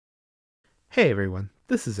Hey everyone,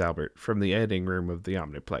 this is Albert from the editing room of the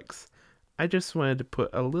Omniplex. I just wanted to put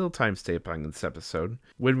a little timestamp on this episode.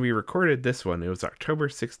 When we recorded this one, it was October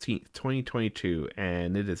 16th, 2022,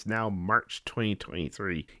 and it is now March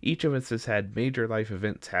 2023. Each of us has had major life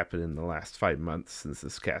events happen in the last 5 months since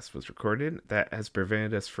this cast was recorded that has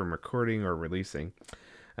prevented us from recording or releasing.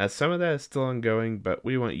 Some of that is still ongoing, but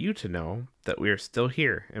we want you to know that we are still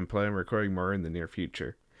here and plan on recording more in the near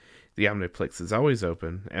future. The Omniplex is always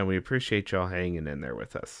open, and we appreciate y'all hanging in there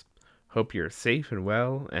with us. Hope you're safe and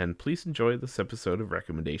well, and please enjoy this episode of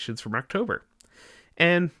Recommendations from October.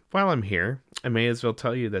 And while I'm here, I may as well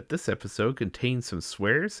tell you that this episode contains some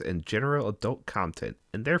swears and general adult content,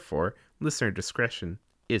 and therefore, listener discretion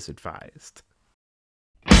is advised.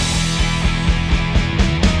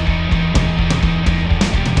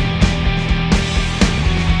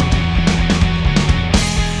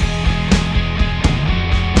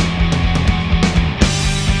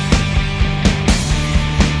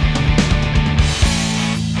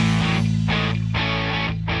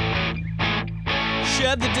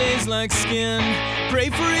 Shed the days like skin, pray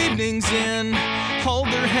for evenings in, hold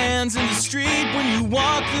their hands in the street when you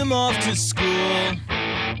walk them off to school.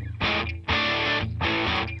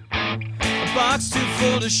 A box too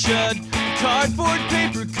full to shut, cardboard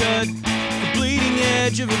paper cut, the bleeding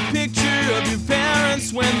edge of a picture of your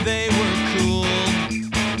parents when they were cool.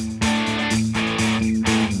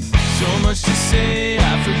 So much to say,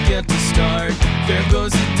 I forget to start. There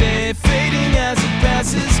goes the day, fading as it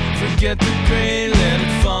passes. Forget the gray, let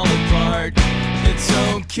it fall apart. It's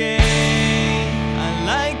okay, I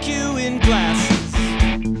like you in glasses.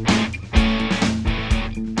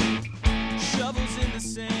 Shovels in the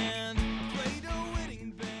sand, Play-Doh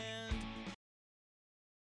wedding band.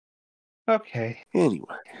 Okay, Anyway,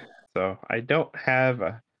 so I don't have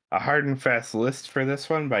a hard and fast list for this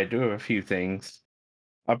one, but I do have a few things.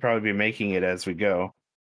 I'll probably be making it as we go.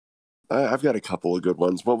 I've got a couple of good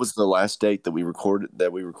ones. What was the last date that we recorded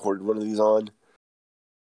one of these on?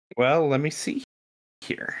 Well, let me see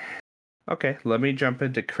here. Okay, let me jump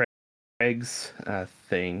into Craig's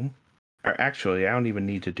thing. Or actually, I don't even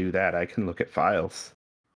need to do that. I can look at files.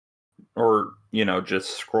 Or,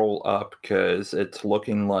 just scroll up, because it's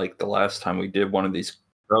looking like the last time we did one of these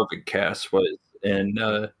COVID casts was in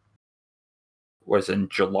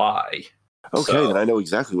July. Okay, then I know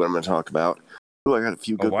exactly what I'm going to talk about. Oh, I got a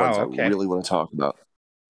few good ones I really want to talk about.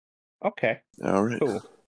 Okay. All right. Cool.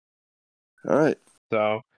 All right.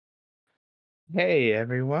 So, hey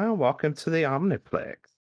everyone, welcome to the Omniplex.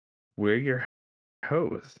 We're your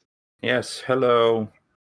hosts. Yes, hello.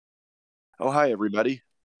 Oh, hi, everybody.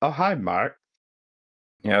 Oh, hi, Mark.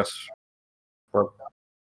 Yes. I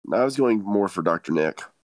was going more for Dr. Nick.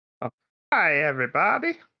 Oh, hi,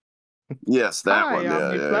 everybody. Yes, that Hi, one.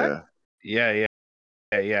 Omniplex. Yeah.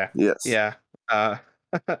 Yes. Yeah. The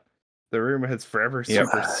room has forever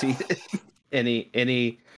superseded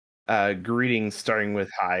any greetings starting with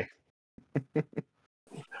hi. Which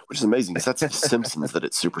is amazing, because that's The Simpsons that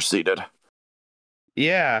it superseded.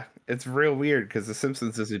 Yeah, it's real weird because The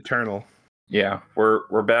Simpsons is eternal. Yeah,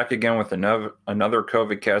 we're back again with another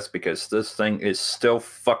COVID cast, because this thing is still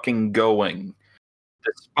fucking going,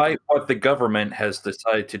 despite what the government has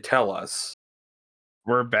decided to tell us.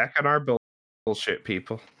 We're back on our bullshit,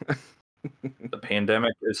 people. The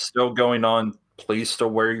pandemic is still going on. Please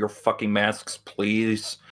still wear your fucking masks.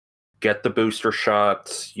 Please get the booster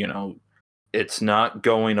shots. It's not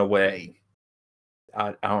going away.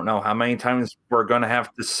 I don't know how many times we're going to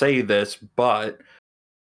have to say this, but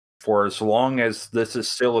for as long as this is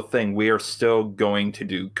still a thing, we are still going to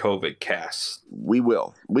do COVID casts. We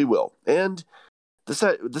will. And the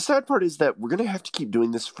sad part is that we're going to have to keep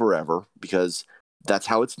doing this forever, because that's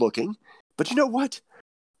how it's looking. But you know what?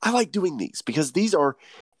 I like doing these, because these are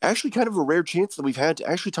actually kind of a rare chance that we've had to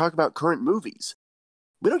actually talk about current movies.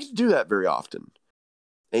 We don't get to do that very often.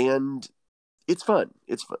 And it's fun.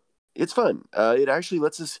 It's fun. It actually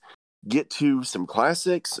lets us get to some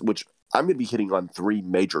classics, which I'm going to be hitting on 3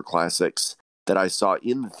 major classics that I saw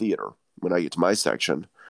in the theater when I get to my section.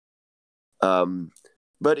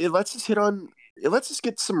 But it lets us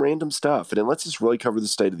get some random stuff, and it lets us really cover the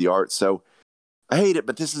state of the art. So I hate it,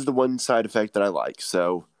 but this is the one side effect that I like.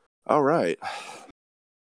 So, all right.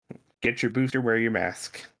 Get your booster, wear your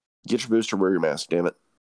mask. Get your booster, wear your mask, damn it.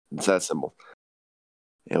 It's that simple.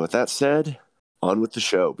 And with that said, on with the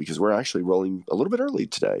show, because we're actually rolling a little bit early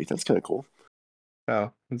today. That's kind of cool.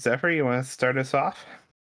 Oh, Zephyr, you want to start us off?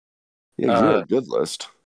 Yeah, you had a good list.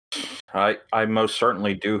 I most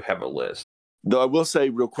certainly do have a list. Though I will say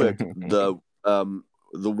real quick, the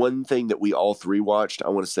the one thing that we all three watched, I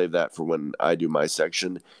want to save that for when I do my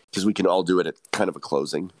section, because we can all do it at kind of a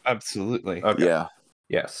closing. Absolutely. Okay. Yeah.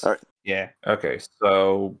 Yes. All right. Yeah. Okay,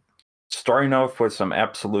 so starting off with some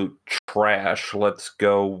absolute trash, let's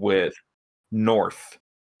go with North.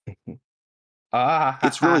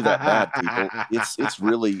 It's really that bad, people. It's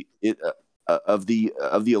really of the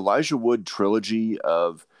Elijah Wood trilogy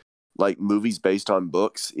of like movies based on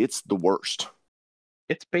books. It's the worst.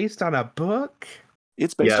 It's based on a book?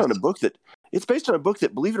 It's based Yes. on a book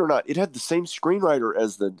that, believe it or not, it had the same screenwriter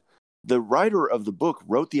as the writer of the book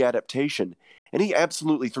wrote the adaptation, and he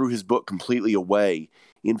absolutely threw his book completely away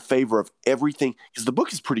in favor of everything, because the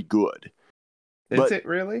book is pretty good. Is it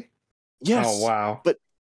really? Yes. Oh, wow.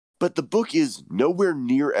 But the book is nowhere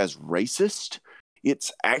near as racist.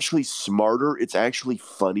 It's actually smarter. It's actually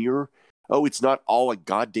funnier. Oh, it's not all a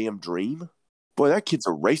goddamn dream. Boy, that kid's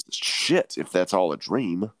a racist shit if that's all a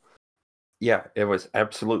dream. Yeah, it was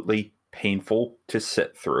absolutely painful to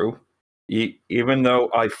sit through, even though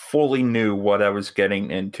I fully knew what I was getting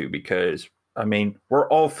into, because, I mean, we're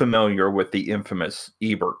all familiar with the infamous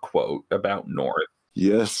Ebert quote about North.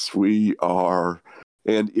 Yes, we are.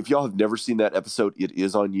 And if y'all have never seen that episode, it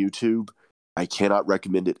is on YouTube. I cannot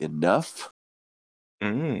recommend it enough.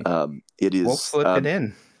 It is We'll slip it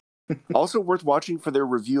in. also worth watching for their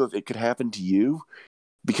review of It Could Happen to You,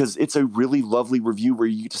 because it's a really lovely review where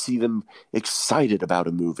you get to see them excited about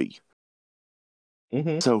a movie.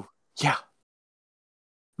 So, yeah.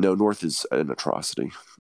 No, North is an atrocity.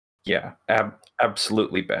 Yeah,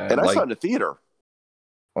 absolutely bad. And I saw it in a theater.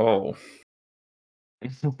 Oh.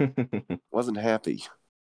 Wasn't happy.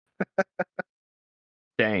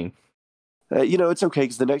 Dang. It's okay,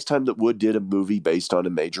 because the next time that Wood did a movie based on a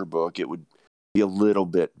major book, it would be a little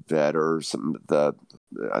bit better. The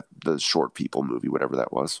Short People movie, whatever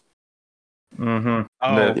that was.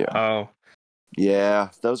 Mm-hmm. Yeah,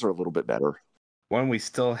 those are a little bit better. One we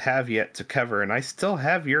still have yet to cover, and I still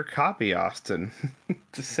have your copy, Austin,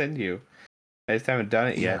 to send you. I just haven't done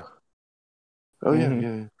it yet. Oh,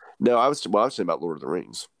 yeah. No, I was saying about Lord of the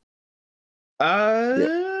Rings.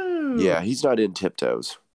 Oh. Yeah, he's not in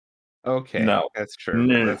Tiptoes. Okay. No. That's true.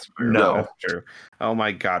 No. That's true. No. That's true. Oh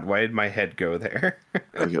my God. Why did my head go there?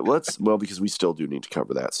 Okay, because we still do need to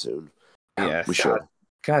cover that soon. Yes. We should.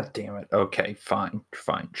 God damn it. Okay, fine.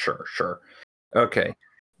 Sure. Okay.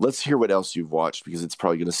 Let's hear what else you've watched, because it's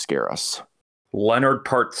probably going to scare us. Leonard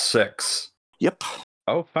Part 6. Yep.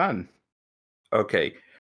 Oh, fun. Okay.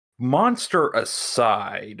 Monster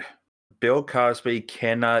aside, Bill Cosby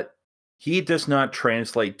does not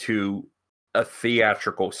translate to a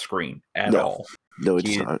theatrical screen at all. No,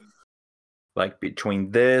 it's not. Like, between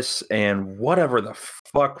this and whatever the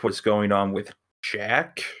fuck was going on with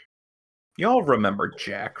Jack. Y'all remember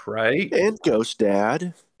Jack, right? And Ghost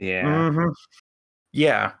Dad. Yeah. Mm-hmm.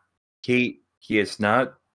 Yeah. He is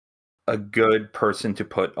not a good person to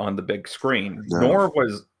put on the big screen. No. Nor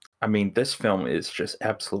was, I mean, this film is just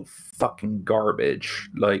absolute fucking garbage.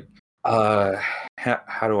 Like, how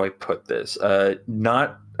do I put this?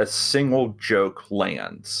 Not a single joke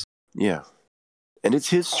lands. Yeah. And it's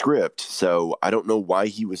his script, so I don't know why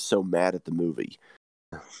he was so mad at the movie.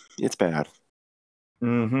 It's bad.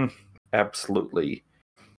 Mm-hmm. Absolutely.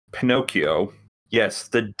 Pinocchio. Yes,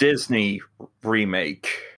 the Disney remake.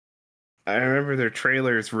 I remember their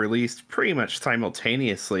trailers released pretty much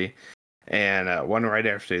simultaneously, and one right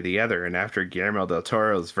after the other. And after Guillermo del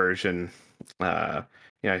Toro's version, I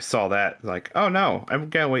saw that, like, oh no, I'm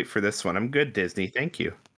gonna wait for this one. I'm good, Disney. Thank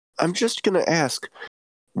you. I'm just gonna ask,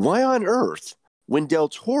 why on earth, when Del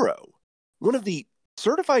Toro, one of the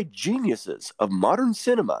certified geniuses of modern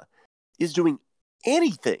cinema, is doing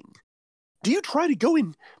anything, do you try to go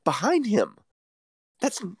in behind him?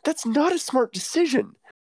 That's not a smart decision.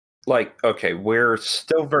 Like, okay, we're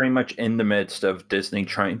still very much in the midst of Disney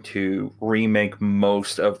trying to remake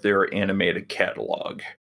most of their animated catalog,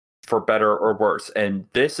 for better or worse. And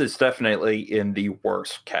this is definitely in the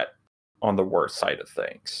on the worst side of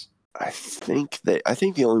things. I think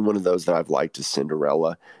the only one of those that I've liked is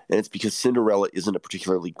Cinderella, and it's because Cinderella isn't a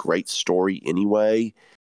particularly great story anyway.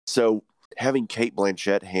 So having Cate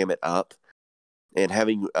Blanchett ham it up, and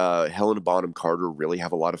having Helena Bonham Carter really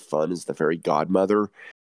have a lot of fun as the fairy godmother,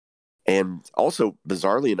 and also,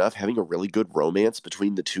 bizarrely enough, having a really good romance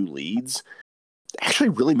between the two leads actually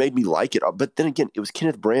really made me like it. But then again, it was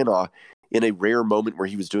Kenneth Branagh in a rare moment where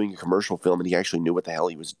he was doing a commercial film and he actually knew what the hell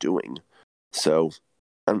he was doing. So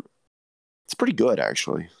it's pretty good,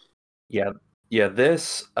 actually. Yeah,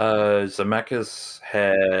 this Zemeckis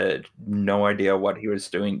had no idea what he was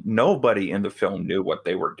doing. Nobody in the film knew what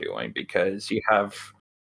they were doing, because you have,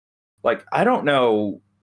 like, I don't know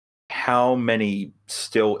how many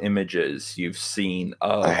still images you've seen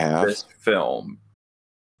of I have. this film.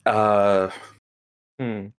 The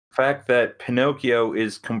fact that Pinocchio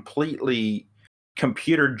is completely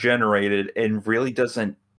computer generated and really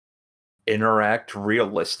doesn't interact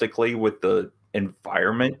realistically with the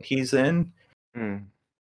environment he's in.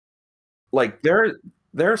 Like there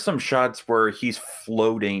are some shots where he's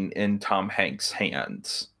floating in Tom Hanks'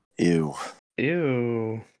 hands. Ew.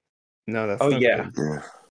 Ew. No, that's Oh not yeah. good. Yeah.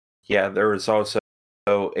 Yeah, there was also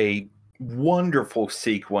a wonderful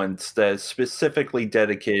sequence that is specifically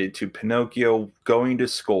dedicated to Pinocchio going to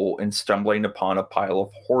school and stumbling upon a pile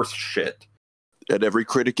of horse shit. And every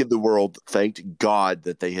critic in the world thanked God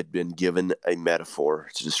that they had been given a metaphor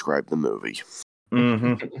to describe the movie.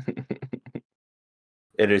 Mm-hmm.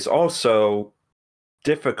 It is also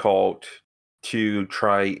difficult to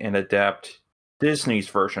try and adapt Disney's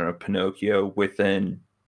version of Pinocchio within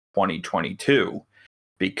 2022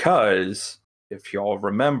 because, if y'all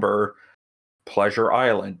remember, Pleasure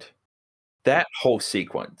Island, that whole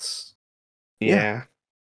sequence, Yeah.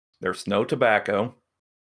 there's no tobacco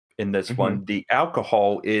in this one. The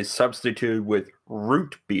alcohol is substituted with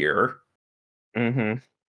root beer.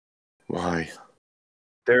 Why?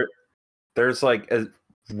 There's like a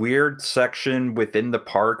weird section within the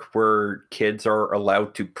park where kids are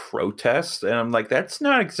allowed to protest, and I'm like, that's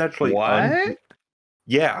not exactly What?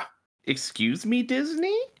 Yeah. Excuse me,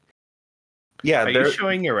 Disney? Yeah, Are you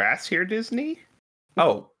showing your ass here, Disney?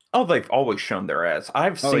 Oh, they've always shown their ass.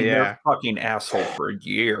 I've seen their fucking asshole for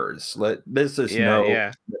years. This is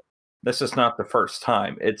this is not the first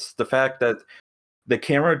time. It's the fact that the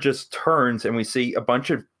camera just turns and we see a bunch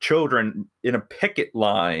of children in a picket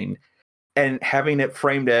line and having it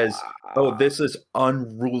framed as, oh, this is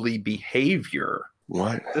unruly behavior.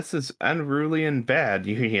 What? This is unruly and bad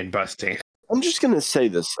union busting. I'm just going to say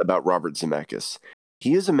this about Robert Zemeckis.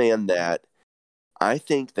 He is a man that I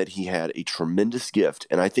think that he had a tremendous gift.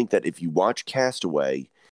 And I think that if you watch Castaway,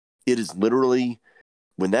 it is literally,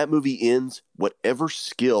 when that movie ends, whatever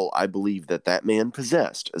skill I believe that that man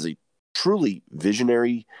possessed as a truly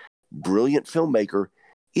visionary, brilliant filmmaker,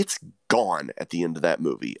 it's gone at the end of that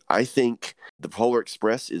movie. I think The Polar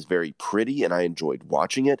Express is very pretty and I enjoyed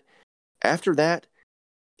watching it. After that,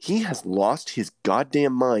 he has lost his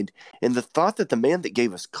goddamn mind. And the thought that the man that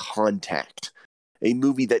gave us Contact, a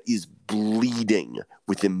movie that is bleeding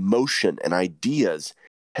with emotion and ideas,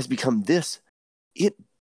 has become this, it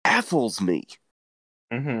baffles me.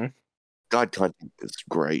 God, Contact is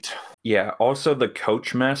great. Yeah, also the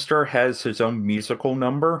Coachmaster has his own musical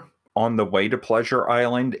number on the way to Pleasure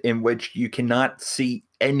Island in which you cannot see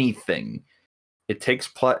anything. It takes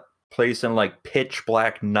place in like pitch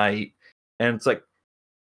black night, and it's like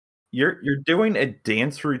you're doing a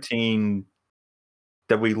dance routine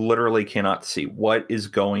that we literally cannot see. What is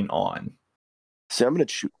going on? See, I'm gonna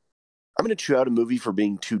chew out a movie for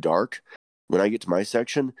being too dark when I get to my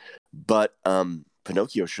section, but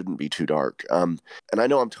Pinocchio shouldn't be too dark. And I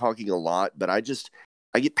know I'm talking a lot, but I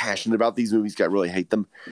get passionate about these movies. I really hate them.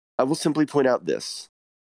 I will simply point out this.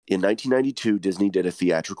 In 1992, Disney did a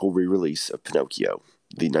theatrical re-release of Pinocchio,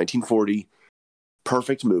 the 1940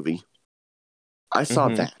 perfect movie. I saw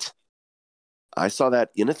that. I saw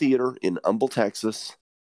that in a theater in Humble, Texas,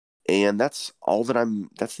 and that's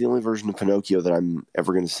the only version of Pinocchio that I'm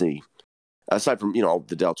ever going to see. Aside from,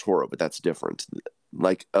 the Del Toro, but that's different.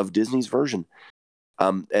 Like, of Disney's version.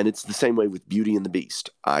 And it's the same way with Beauty and the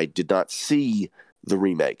Beast. I did not see the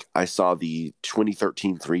remake. I saw the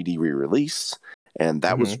 2013 3D re-release, and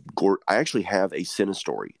that was I actually have a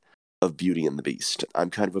Cinestory of Beauty and the Beast.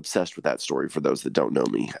 I'm kind of obsessed with that story for those that don't know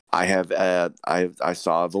me. I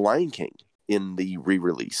saw The Lion King in the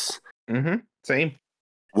re-release. Same.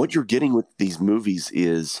 What you're getting with these movies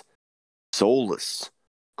is soulless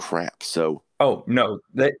crap. So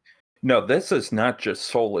this is not just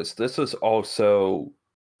soulless. This is also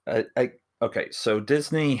okay. So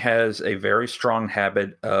Disney has a very strong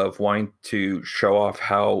habit of wanting to show off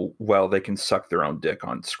how well they can suck their own dick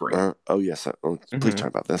on screen. Yes. Please talk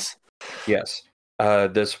about this. Yes.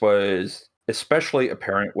 This was especially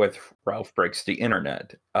apparent with Ralph Breaks the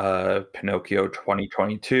Internet. Pinocchio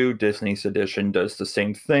 2022, Disney's edition, does the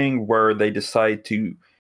same thing where they decide to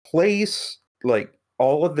place like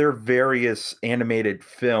all of their various animated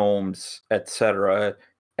films, etc.,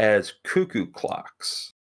 as cuckoo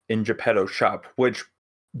clocks in Geppetto's shop, which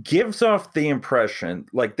gives off the impression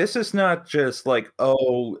like this is not just like,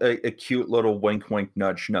 a cute little wink, wink,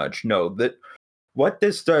 nudge, nudge. No, that what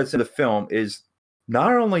this does in the film is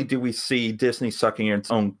not only do we see Disney sucking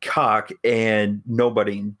its own cock and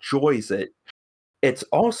nobody enjoys it, it's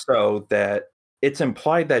also that it's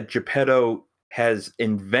implied that Geppetto has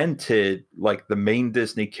invented like the main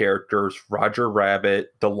Disney characters, Roger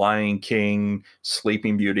Rabbit, The Lion King,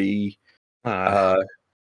 Sleeping Beauty,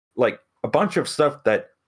 like a bunch of stuff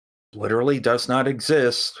that literally does not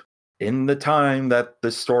exist in the time that the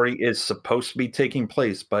story is supposed to be taking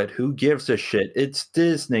place. But who gives a shit? It's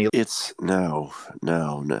Disney. It's no.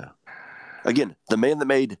 Again, the man that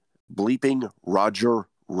made bleeping Roger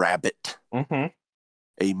Rabbit. Mm-hmm.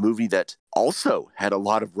 A movie that also had a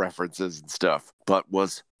lot of references and stuff, but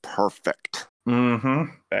was perfect.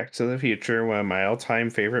 Mm-hmm. Back to the Future, one of my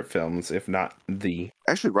all-time favorite films, if not the.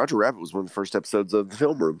 Actually, Roger Rabbit was one of the first episodes of the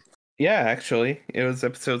Film Room. Yeah, actually, it was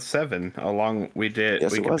episode 7. We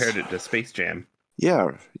compared it to Space Jam.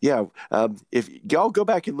 Yeah. If y'all go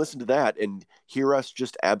back and listen to that and hear us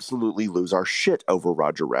just absolutely lose our shit over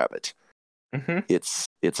Roger Rabbit, it's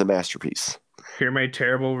a masterpiece. Hear my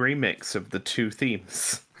terrible remix of the 2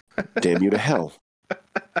 themes. Damn you to hell.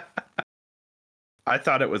 I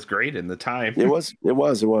thought it was great in the time. It was.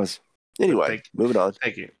 Anyway, moving on.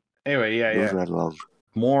 Thank you. Anyway, Moving right along.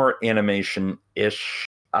 More animation-ish.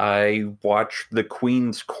 I watched The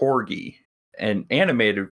Queen's Corgi, an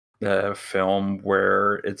animated film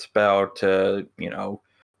where it's about,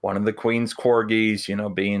 one of the Queen's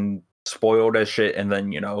Corgis, being spoiled as shit, and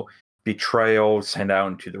then, betrayal, sent out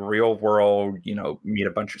into the real world, meet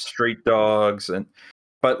a bunch of street dogs.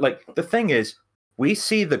 But like, the thing is, we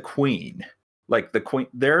see the Queen. Like, the Queen,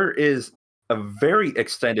 there is a very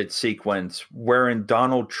extended sequence wherein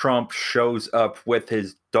Donald Trump shows up with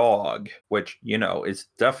his dog, which, is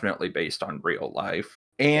definitely based on real life.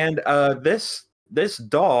 And this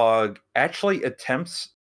dog actually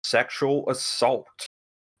attempts sexual assault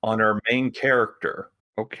on our main character.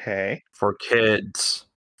 Okay. For kids.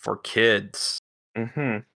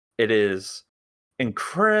 Mm-hmm. It is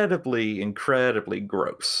incredibly, incredibly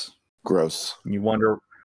gross. You wonder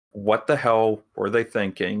what the hell were they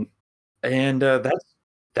thinking? And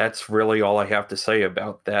that's really all I have to say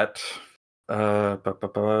about that. Les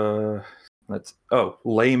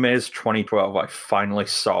Mis 2012. I finally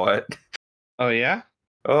saw it. Oh yeah?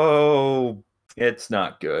 Oh, it's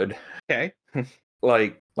not good. Okay.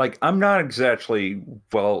 Like I'm not exactly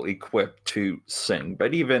well equipped to sing,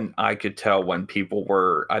 but even I could tell when people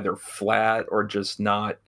were either flat or just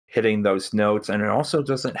not hitting those notes. And it also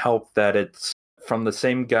doesn't help that it's from the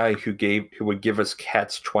same guy who would give us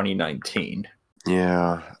Cats 2019.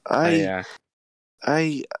 Yeah. I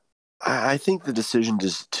think the decision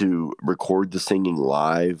to record the singing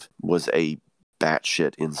live was a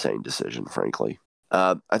batshit insane decision, frankly.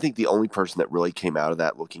 I think the only person that really came out of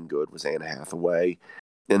that looking good was Anne Hathaway.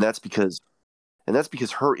 And that's because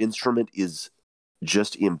her instrument is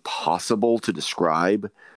just impossible to describe.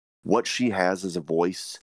 What she has as a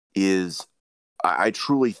voice is, I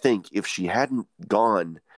truly think if she hadn't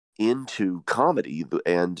gone into comedy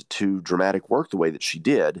and to dramatic work the way that she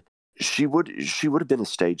did, she would have been a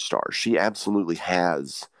stage star. She absolutely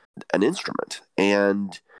has an instrument.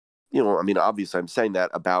 And, obviously I'm saying that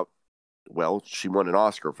about, well, she won an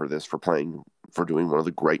Oscar for this, for doing one of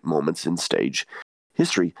the great moments in stage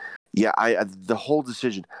history. Yeah, the whole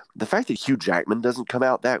decision, the fact that Hugh Jackman doesn't come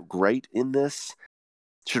out that great in this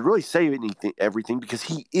should really say everything, because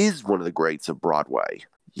he is one of the greats of Broadway.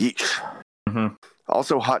 Yeesh. Mm-hmm.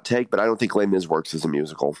 Also, hot take, but I don't think Les Mis works as a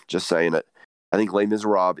musical. Just saying it. I think Les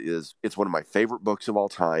Miserables it's one of my favorite books of all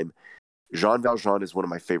time. Jean Valjean is one of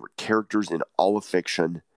my favorite characters in all of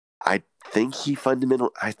fiction. I think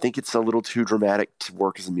it's a little too dramatic to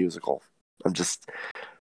work as a musical.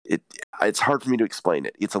 It's hard for me to explain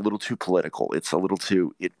it. It's a little too political. It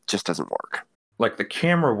just doesn't work. Like, the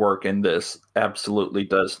camera work in this absolutely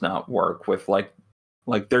does not work with like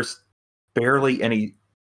there's barely any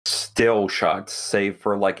still shots save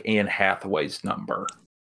for like Anne Hathaway's number.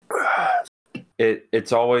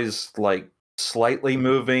 It's always like slightly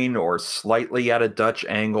moving or slightly at a Dutch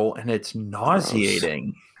angle, and it's nauseating.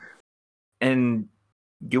 Gross. And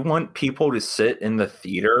you want people to sit in the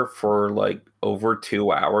theater for like over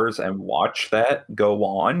 2 hours and watch that go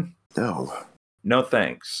on? No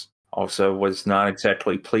thanks. Also, was not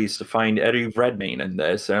exactly pleased to find Eddie Redmayne in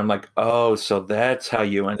this. And I'm like, oh, so that's how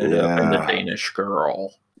you ended up in The Danish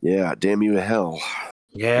Girl. Yeah, damn you to hell.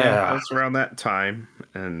 Yeah, it was around that time.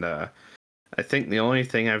 And I think the only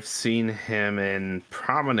thing I've seen him in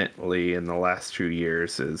prominently in the last 2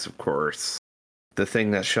 years is, of course, The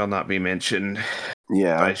Thing That Shall Not Be Mentioned.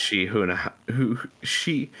 Yeah. By she who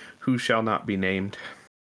shall not be named.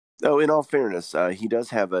 Oh, in all fairness, he does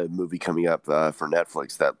have a movie coming up for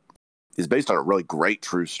Netflix that is based on a really great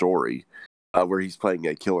true story where he's playing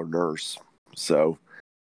a killer nurse. So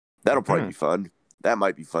that'll probably be fun. That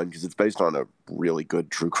might be fun because it's based on a really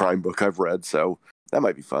good true crime book I've read, so that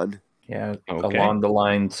might be fun. Yeah, Okay. along the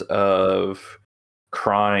lines of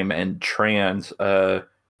crime and trans,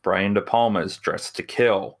 Brian De Palma's Dressed to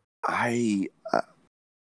Kill. I'm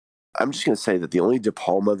just gonna say that the only De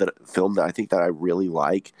Palma film that I think that I really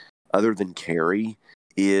like, other than Carrie,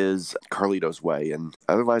 is Carlito's Way, and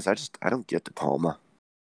otherwise I don't get De Palma.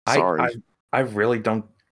 Sorry. I really don't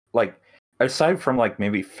like. Aside from like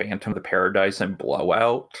maybe Phantom of the Paradise and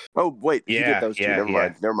Blowout. Oh wait, he did those two.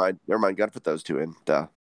 Yeah, Never mind. Got to put those two in. Duh.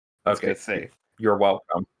 I was Okay, gonna say. you're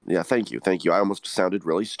welcome. Yeah, thank you. I almost sounded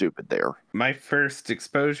really stupid there. My first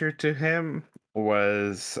exposure to him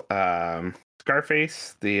was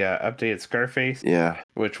Scarface, the updated Scarface. Yeah,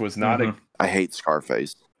 which was not I hate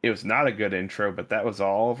Scarface. It was not a good intro, but that was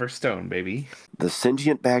all over Stone, baby. The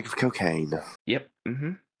sentient bag of cocaine. Yep.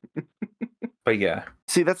 Mm-hmm. But yeah.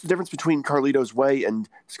 See, that's the difference between Carlito's Way and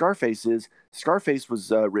Scarface is Scarface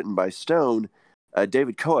was written by Stone.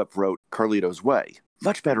 David Coep wrote Carlito's Way.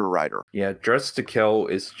 Much better writer. Yeah, Dressed to Kill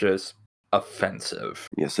is just offensive.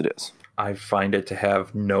 Yes, it is. I find it to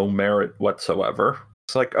have no merit whatsoever.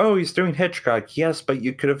 It's like, oh, he's doing Hitchcock. Yes, but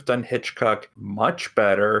you could have done Hitchcock much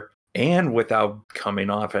better and without coming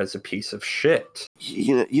off as a piece of shit.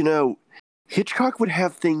 You know, Hitchcock would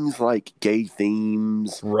have things like gay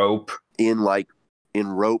themes. Rope. In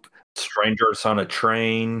Rope. Strangers on a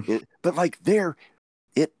Train. But like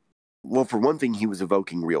well, for one thing, he was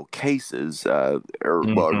evoking real cases, a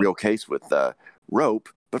real case with Rope.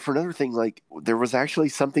 But for another thing, like there was actually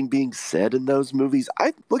something being said in those movies.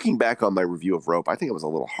 Looking back on my review of Rope, I think I was a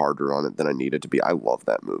little harder on it than I needed to be. I love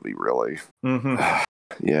that movie, really.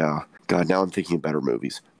 Yeah. God, now I'm thinking of better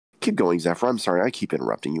movies. Keep going, Zephyr. I'm sorry, I keep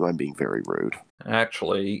interrupting you. I'm being very rude.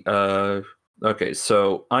 Actually, okay,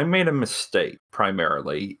 so I made a mistake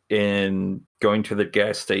primarily in going to the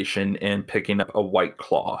gas station and picking up a White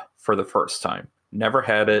Claw for the first time. Never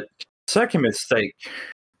had it.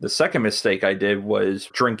 The second mistake I did was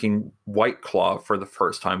drinking White Claw for the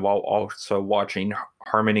first time while also watching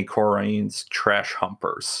Harmony Korrine's Trash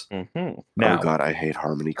Humpers. Mm-hmm. Now, oh God, I hate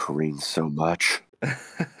Harmony Korine so much.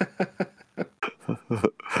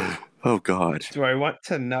 Oh God. Do I want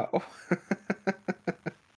to know?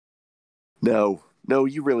 No,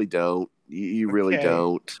 you really don't. You really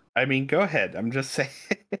don't. I mean, go ahead. I'm just saying.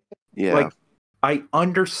 Yeah. like, I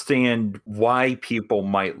understand why people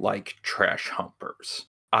might like Trash Humpers.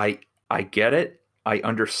 I get it. I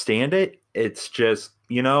understand it. It's just,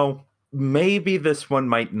 maybe this one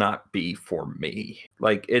might not be for me.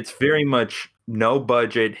 Like, it's very much no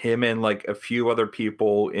budget, him and like a few other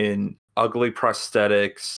people in ugly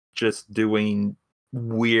prosthetics just doing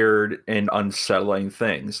weird and unsettling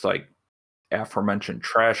things like aforementioned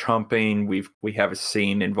trash humping. We have a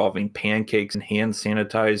scene involving pancakes and hand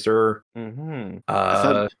sanitizer.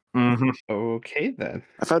 Okay, then.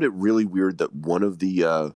 I found it really weird that one of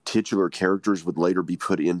the titular characters would later be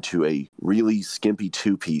put into a really skimpy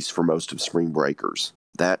two-piece for most of Spring Breakers.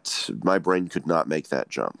 That, my brain could not make that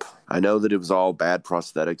jump. I know that it was all bad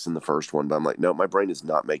prosthetics in the first one, but I'm like, no, my brain is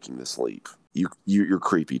not making this leap. You're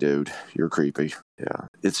creepy, dude. You're creepy. Yeah.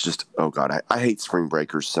 It's just, oh God, I hate Spring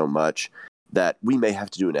Breakers so much that we may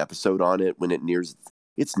have to do an episode on it when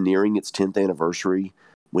it's nearing its 10th anniversary.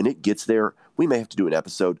 When it gets there, we may have to do an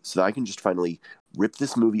episode so that I can just finally rip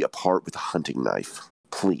this movie apart with a hunting knife.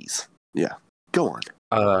 Please. Yeah. Go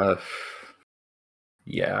on.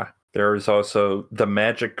 Yeah. There's also The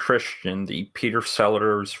Magic Christian, the Peter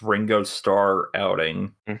Sellers Ringo Starr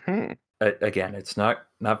outing. Again, it's not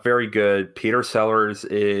very good. Peter Sellers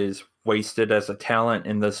is wasted as a talent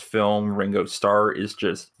in this film. Ringo Starr is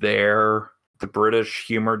just there. The British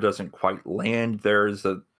humor doesn't quite land. There's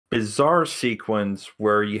a bizarre sequence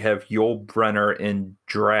where you have Yul Brynner in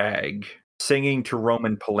drag singing to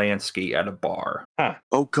Roman Polanski at a bar.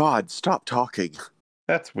 Oh God, stop talking.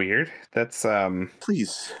 That's weird. That's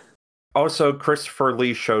Please. Also, Christopher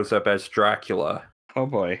Lee shows up as Dracula. Oh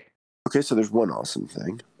boy. Okay, so there's one awesome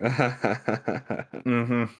thing.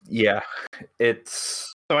 Yeah.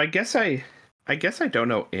 It's So I guess I don't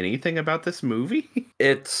know anything about this movie.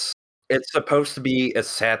 It's supposed to be a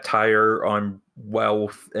satire on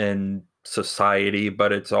wealth and society,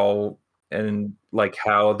 but it's all and like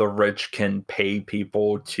how the rich can pay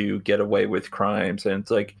people to get away with crimes, and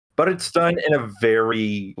it's like, but it's done in a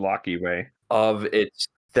very blocky way of its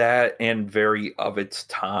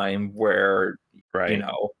time where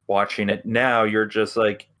watching it now you're just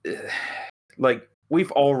like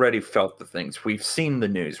we've already felt the things, we've seen the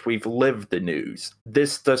news, we've lived the news.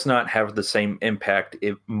 This does not have the same impact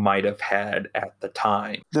it might have had at the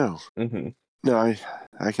time. No. No,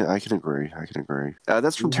 I can agree. I can agree.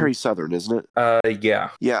 That's from Terry Southern, isn't it? Yeah.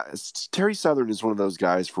 Yeah, Terry Southern is one of those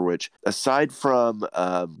guys for which, aside from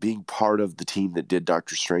being part of the team that did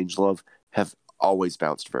Doctor Strangelove, have always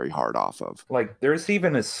bounced very hard off of. Like, there's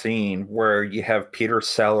even a scene where you have Peter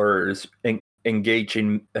Sellers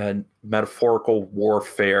engaging in metaphorical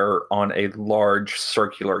warfare on a large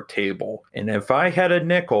circular table. And if I had a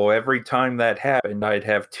nickel every time that happened, I'd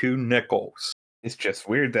have 2 nickels. It's just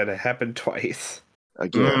weird that it happened twice.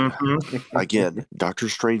 Again, Doctor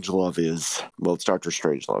Strangelove is, well, it's Doctor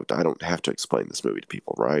Strangelove. I don't have to explain this movie to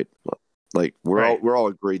people, right? Like we're all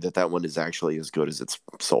agreed that one is actually as good as it's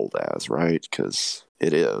sold as, right? Because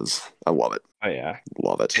it is. I love it. Oh yeah,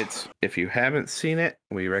 love it. It's, if you haven't seen it,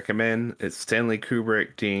 we recommend. It's Stanley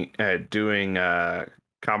Kubrick doing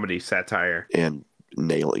comedy satire and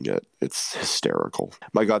nailing it. It's hysterical.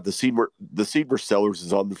 My God, the scene where Sellers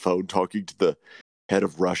is on the phone talking to the head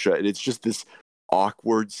of Russia, and it's just this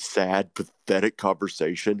awkward, sad, pathetic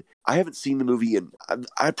conversation. I haven't seen the movie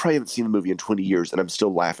I probably haven't seen the movie in 20 years, and I'm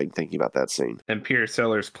still laughing thinking about that scene. And Peter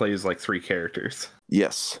Sellers plays like 3 characters.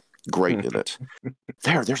 Yes, great in it.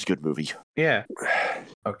 There's a good movie. Yeah.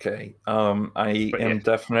 Okay. I am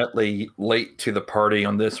definitely late to the party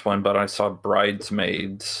on this one, but I saw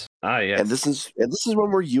Bridesmaids. Ah, yes. And this is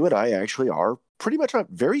one where you and I actually are pretty much a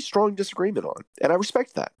very strong disagreement on, and I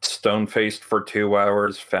respect that. Stone-faced for 2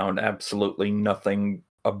 hours, found absolutely nothing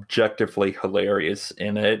objectively hilarious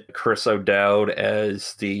in it. Chris O'Dowd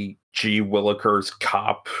as the G. Willikers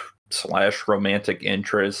cop / romantic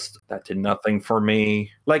interest, that did nothing for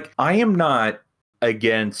me. Like, I am not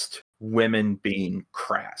against women being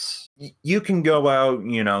crass. You can go out,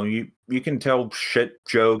 you can tell shit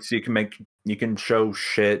jokes, you can show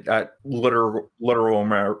shit at literal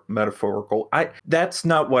metaphorical. That's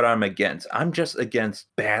not what I'm against. I'm just against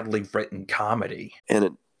badly written comedy.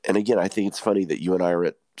 And again, I think it's funny that you and I are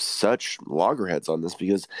at such loggerheads on this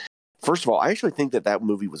because, first of all, I actually think that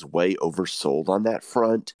movie was way oversold on that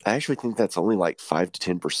front. I actually think that's only like 5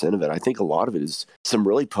 to 10% of it. I think a lot of it is some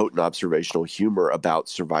really potent observational humor about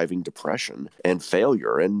surviving depression and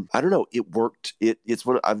failure. And I don't know, it worked. It's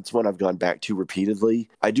one I've gone back to repeatedly.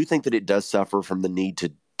 I do think that it does suffer from the need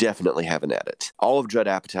to definitely have an edit. All of Judd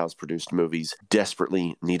Apatow's produced movies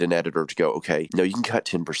desperately need an editor to go, okay, no, you can cut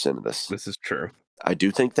 10% of this. This is true. I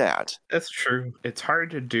do think that. That's true. It's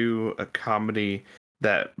hard to do a comedy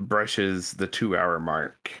that brushes the 2-hour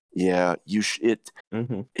mark. Yeah, you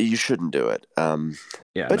shouldn't do it.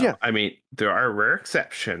 Yeah. I mean, there are rare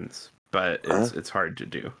exceptions, but it's hard to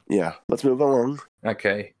do. Yeah, let's move along.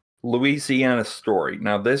 Okay, Louisiana Story.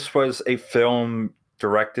 Now, this was a film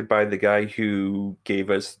directed by the guy who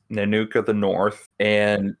gave us Nanook of the North,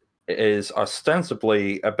 and is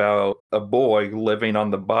ostensibly about a boy living on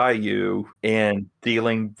the bayou and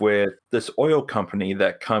dealing with this oil company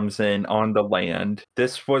that comes in on the land.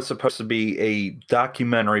 This was supposed to be a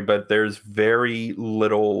documentary, but there's very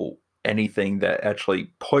little anything that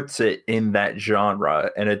actually puts it in that genre,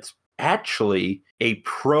 and it's actually a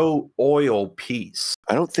pro-oil piece.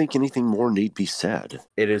 I don't think anything more need be said.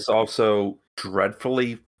 It is also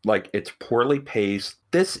dreadfully, it's poorly paced.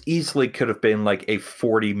 This easily could have been like a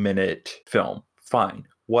 40-minute film. Fine,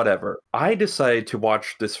 whatever. I decided to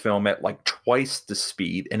watch this film at like twice the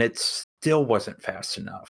speed, and it still wasn't fast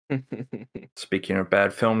enough. Speaking of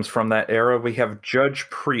bad films from that era, we have Judge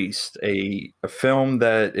Priest, a film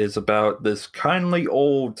that is about this kindly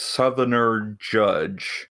old Southerner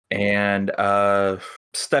judge, and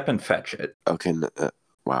Step and Fetch It. Okay,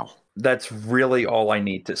 wow. That's really all I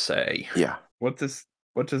need to say. Yeah. What does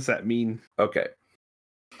that mean?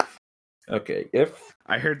 Okay, if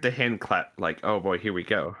I heard the hand clap, like, oh boy, here we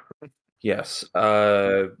go. Yes.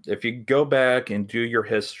 If you go back and do your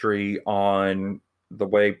history on the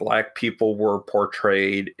way Black people were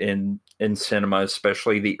portrayed in cinema,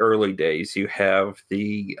 especially the early days, you have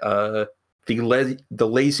the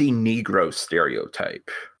lazy Negro stereotype.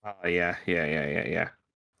 Oh, yeah.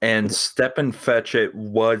 And Step and Fetch It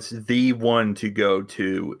was the one to go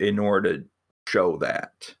to in order to show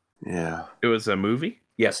that. Yeah. It was a movie?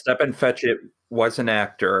 Yeah, Step and Fetch It was an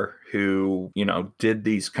actor who, did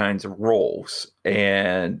these kinds of roles.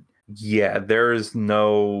 And yeah, there is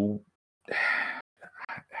no,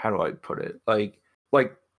 how do I put it?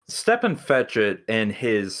 Like Step and Fetch It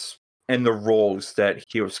and the roles that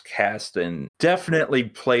he was cast in definitely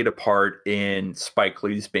played a part in Spike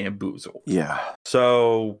Lee's Bamboozled. Yeah.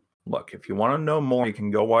 So look, if you want to know more, you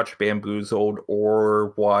can go watch Bamboozled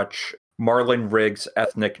or watch Marlon Riggs'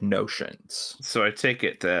 Ethnic Notions. So I take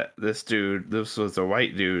it that this was a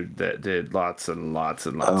white dude that did lots and lots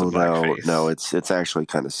and lots of blackface. No, it's actually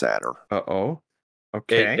kind of sadder. Uh-oh.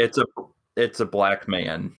 Okay. it's a black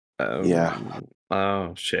man. Yeah.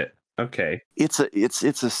 Oh shit. Okay. It's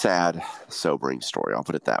a sad, sobering story. I'll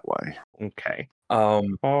put it that way. Okay.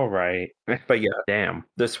 Um, All right. but yeah, Damn.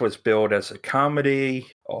 this was billed as a comedy.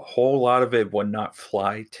 A whole lot of it would not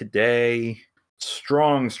fly today.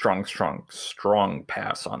 Strong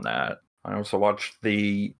pass on that. I also watched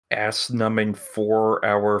the ass-numbing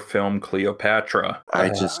 4-hour film Cleopatra.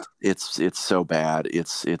 It's so bad.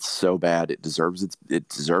 It's so bad. It deserves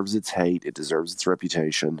its hate. It deserves its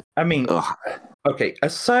reputation. I mean, Ugh. okay,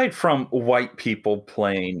 aside from white people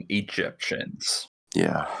playing Egyptians,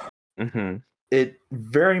 Yeah. Mm-hmm. it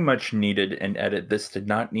very much needed an edit. This did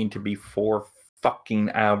not need to be 4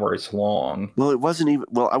 fucking hours long. Well, it wasn't even.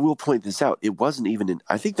 Well, I will point this out. It wasn't even in.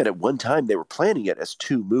 I think that at one time they were planning it as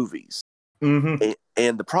 2 movies. Mm-hmm.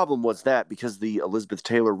 And the problem was that because the Elizabeth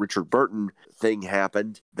Taylor, Richard Burton thing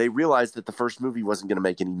happened, they realized that the first movie wasn't going to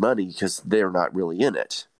make any money because they're not really in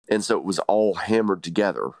it. And so it was all hammered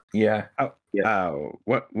together. Yeah. Oh,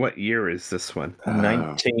 what year is this one?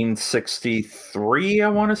 1963, I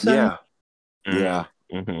want to say. Yeah. Yeah.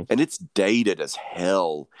 Mm-hmm. And it's dated as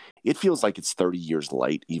hell. It feels like it's 30 years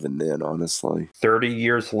late even then, honestly. 30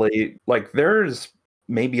 years late. Like, there's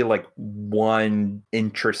maybe like one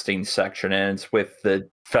interesting section, and it's with the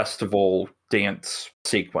festival dance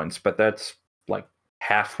sequence, but that's like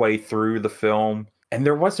halfway through the film. And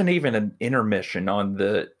there wasn't even an intermission on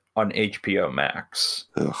HBO Max.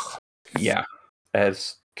 Ugh. Yeah.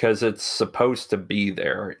 Because it's supposed to be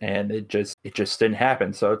there, and it just didn't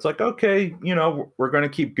happen. So it's like, okay, we're going to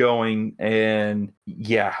keep going. And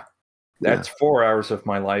yeah, that's 4 hours of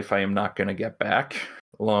my life I am not going to get back,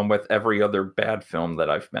 along with every other bad film that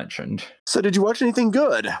I've mentioned. So did you watch anything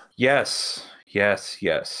good? Yes.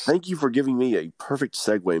 Thank you for giving me a perfect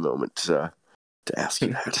segue moment to ask you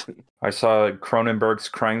that. I saw Cronenberg's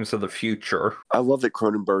Crimes of the Future. I love that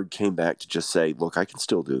Cronenberg came back to just say, look, I can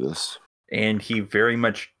still do this. And he very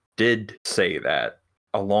much did say that,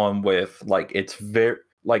 along with, like, it's very,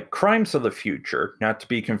 like, Crimes of the Future, not to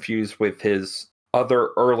be confused with his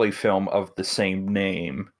other early film of the same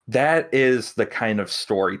name. That is the kind of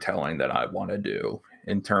storytelling that I want to do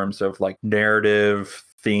in terms of, like, narrative,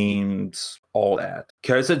 themes, all that.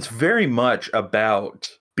 Because it's very much about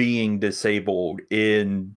being disabled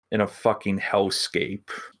in a fucking hellscape.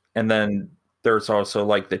 And then there's also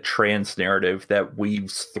like the trans narrative that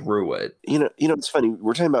weaves through it. It's funny.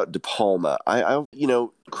 We're talking about De Palma.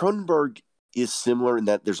 Cronenberg is similar in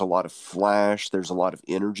that there's a lot of flash, there's a lot of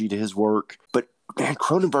energy to his work, but man,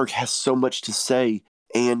 Cronenberg has so much to say,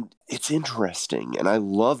 and it's interesting. And I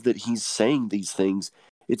love that he's saying these things.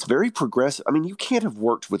 It's very progressive. I mean, you can't have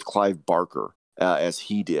worked with Clive Barker as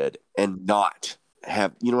he did and not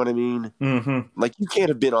have, you know what I mean? Mm-hmm. Like, you can't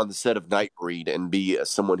have been on the set of Nightbreed and be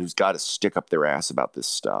someone who's got to stick up their ass about this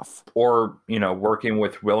stuff. Or, working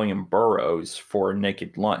with William Burroughs for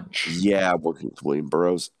Naked Lunch. Yeah, working with William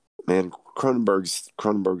Burroughs. Man, Cronenberg's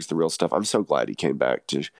the real stuff. I'm so glad he came back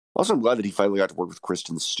to. Also, I'm glad that he finally got to work with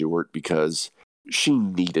Kristen Stewart because she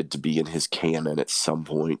needed to be in his canon at some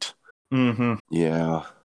point. Mm-hmm. Yeah.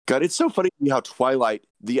 God, it's so funny to me how Twilight,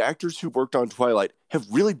 the actors who worked on Twilight, have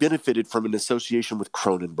really benefited from an association with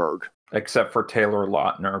Cronenberg. Except for Taylor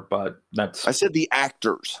Lautner, but that's... I said the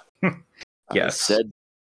actors. Yes. I said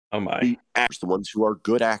the actors, the ones who are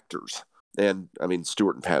good actors. And, I mean,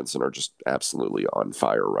 Stewart and Pattinson are just absolutely on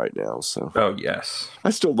fire right now. So. Oh, yes. I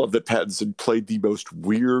still love that Pattinson played the most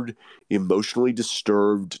weird, emotionally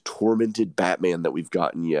disturbed, tormented Batman that we've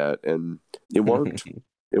gotten yet. And it worked.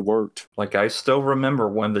 It worked. Like, I still remember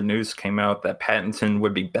when the news came out that Pattinson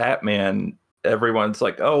would be Batman. Everyone's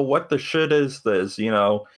like, oh, what the shit is this?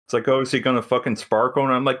 It's like, oh, is he going to fucking sparkle?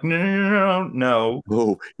 And I'm like, no.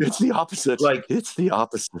 Oh, it's the opposite. Like, it's the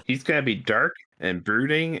opposite. He's going to be dark and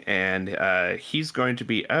brooding, and he's going to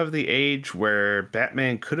be of the age where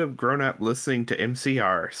Batman could have grown up listening to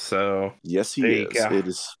MCR. So yes, he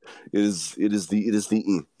is.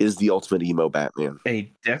 It is the ultimate emo Batman.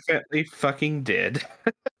 He definitely fucking did.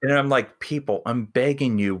 And I'm like, people, I'm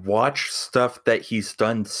begging you, watch stuff that he's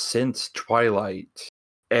done since Twilight.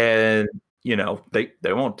 And,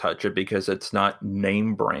 they won't touch it because it's not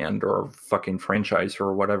name brand or fucking franchise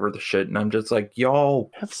or whatever the shit. And I'm just like, y'all,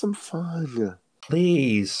 have some fun.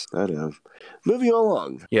 Please. I know. Moving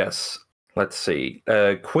along. Yes. Let's see.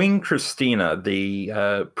 Queen Christina,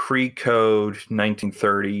 the pre-code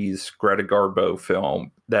 1930s Greta Garbo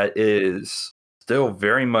film that is still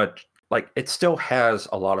very much... like, it still has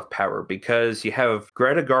a lot of power because you have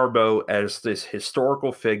Greta Garbo as this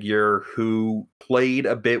historical figure who played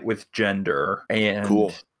a bit with gender. And,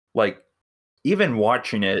 cool. Like, even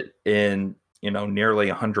watching it in, nearly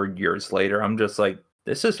 100 years later, I'm just like,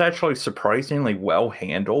 this is actually surprisingly well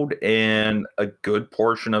handled, and a good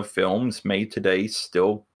portion of films made today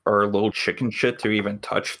still are a little chicken shit to even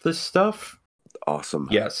touch this stuff. Awesome.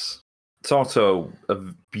 Yes. It's also a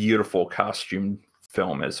beautiful costume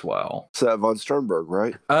film as well. It's von Sternberg,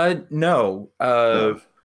 right? No.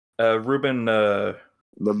 Ruben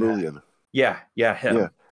Mamoulian. Yeah, him. Yeah.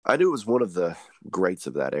 I knew it was one of the greats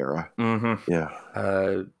of that era. Mm-hmm.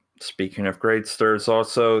 Yeah. Speaking of greats, there's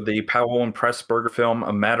also the Powell and Pressburger film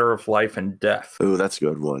A Matter of Life and Death. Oh, that's a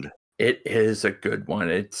good one. It is a good one.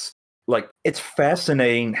 It's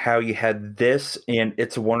fascinating how you had this and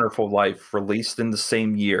It's a Wonderful Life released in the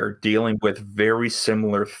same year, dealing with very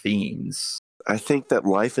similar themes. I think that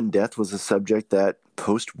life and death was a subject that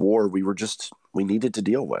post-war we needed to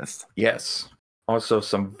deal with. Yes. Also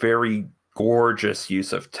some very gorgeous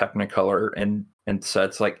use of Technicolor and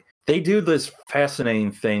sets. Like, they do this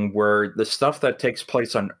fascinating thing where the stuff that takes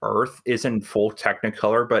place on Earth is in full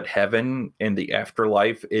Technicolor, but heaven and the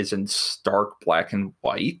afterlife is in stark black and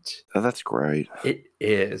white. Oh, that's great. It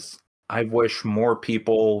is. I wish more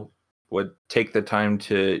people would take the time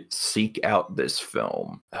to seek out this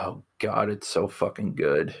film. Oh God, it's so fucking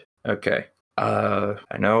good. Okay. I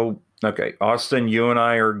know. Okay, Austin, you and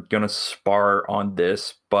I are gonna spar on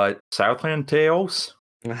this, but Southland Tales.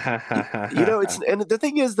 And the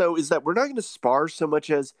thing is though, is that we're not going to spar so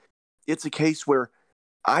much as it's a case where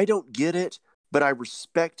I don't get it, but I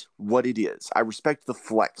respect what it is. I respect the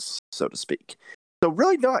flex, so to speak. So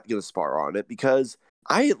really not going to spar on it because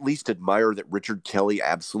I at least admire that Richard Kelly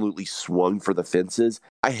absolutely swung for the fences.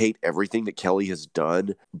 I hate everything that Kelly has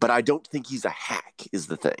done, but I don't think he's a hack is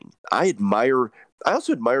the thing. I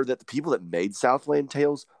also admire that the people that made Southland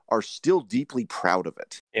Tales are still deeply proud of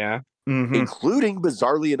it. Yeah. Mm-hmm. Including,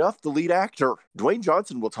 bizarrely enough, the lead actor. Dwayne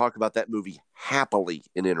Johnson will talk about that movie happily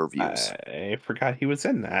in interviews. I forgot he was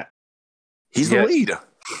in that. He's the lead.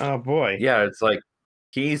 Oh, boy. Yeah, it's like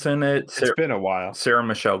he's in it. It's been a while. Sarah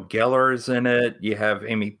Michelle Gellar's in it. You have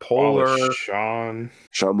Amy Poehler. Wallace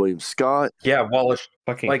Sean William Scott. Yeah, Wallace.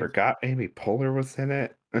 Forgot Amy Poehler was in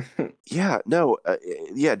it.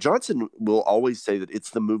 Johnson will always say that it's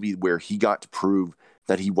the movie where he got to prove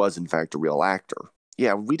that he was, in fact, a real actor.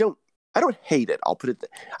 Yeah, I don't hate it. I'll put it.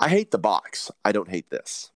 I hate The Box. I don't hate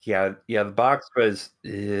this. Yeah. The Box was.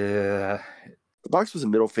 The Box was a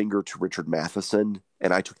middle finger to Richard Matheson,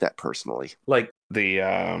 and I took that personally. Like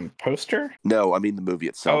the poster? No, I mean the movie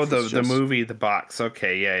itself. Oh, the movie, The Box.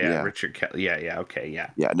 Okay, yeah. Richard Kelly. Yeah. Okay, yeah.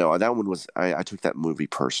 Yeah, no, that one was. I took that movie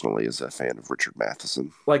personally as a fan of Richard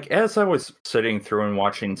Matheson. Like, as I was sitting through and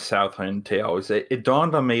watching Southland Tales, it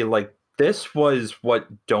dawned on me, like, this was what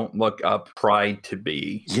Don't Look Up tried to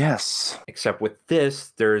be. Yes. Except with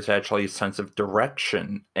this, there's actually a sense of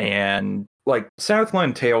direction. And, like,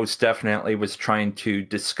 Southland Tales definitely was trying to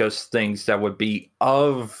discuss things that would be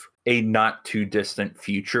of a not too distant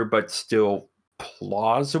future, but still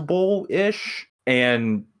plausible-ish.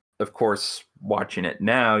 And, of course, watching it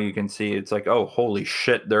now, you can see it's like, oh, holy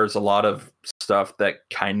shit, there's a lot of stuff that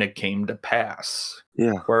kind of came to pass.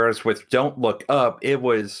 Yeah. Whereas with Don't Look Up, it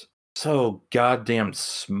was so goddamn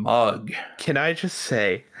smug. Can I just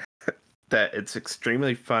say that it's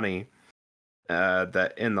extremely funny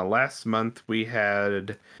that in the last month we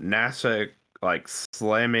had NASA like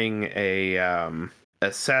slamming a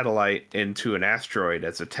satellite into an asteroid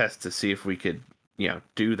as a test to see if we could,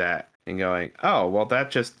 do that, and going, oh, well, that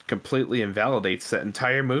just completely invalidates that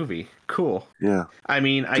entire movie. Cool. Yeah. I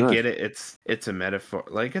mean, I get it. It's a metaphor.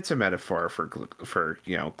 Like, it's a metaphor for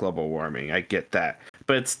global warming. I get that,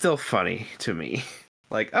 but it's still funny to me.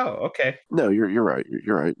 Like, oh, okay. No, you're right.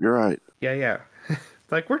 You're right. Yeah.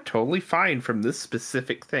 Like, we're totally fine from this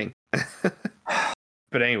specific thing.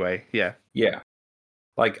 But anyway, yeah. Yeah.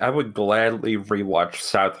 Like, I would gladly rewatch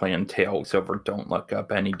Southland Tales over Don't Look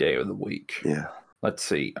Up any day of the week. Yeah. Let's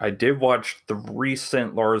see. I did watch the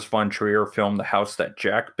recent Lars von Trier film, The House That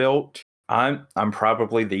Jack Built. I'm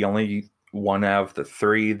probably the only one out of the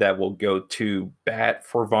three that will go to bat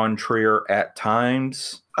for von Trier at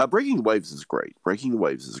times. Breaking the Waves is great.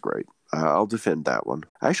 I'll defend that one.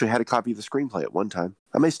 I actually had a copy of the screenplay at one time.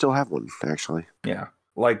 I may still have one, actually. Yeah.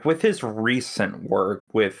 Like, with his recent work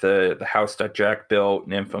with The House That Jack Built,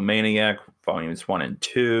 Nymphomaniac, Volumes 1 and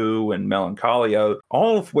 2, and Melancholia,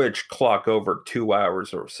 all of which clock over 2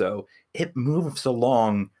 hours or so, it moves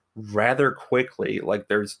along rather quickly.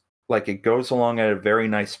 It goes along at a very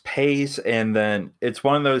nice pace, and then it's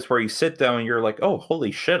one of those where you sit down and you're like, oh,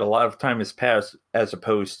 holy shit, a lot of time has passed, as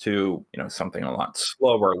opposed to, something a lot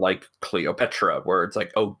slower like Cleopatra, where it's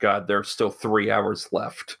like, oh god, there's still 3 hours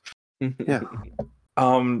left. Yeah.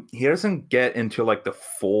 He doesn't get into like the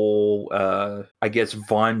full, I guess,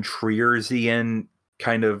 Von Triersian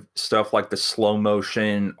kind of stuff like the slow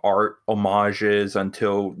motion art homages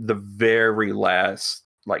until the very last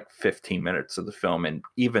like 15 minutes of the film, and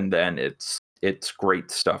even then it's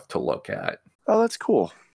great stuff to look at. Oh, that's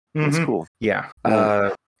cool. That's cool. Yeah.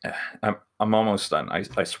 Right. I'm almost done.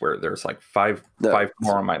 I swear there's like five No,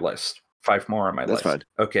 more on my list. 5 more on my that's list. fine.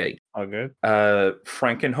 Okay. All good.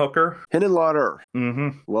 Frankenhooker. Hindenlauder. Mm-hmm.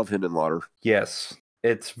 Love Hindenlauder. Yes.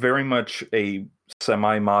 It's very much a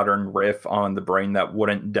semi-modern riff on The Brain That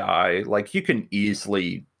Wouldn't Die. Like, you can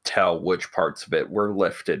easily tell which parts of it were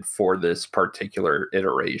lifted for this particular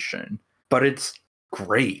iteration. But it's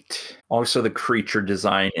great. Also, the creature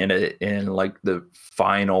design in it, in like the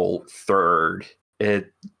final third,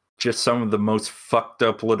 it just some of the most fucked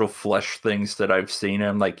up little flesh things that I've seen.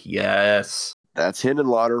 I'm like, yes. That's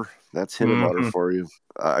Hindenlauder. That's Hindenlauder for you.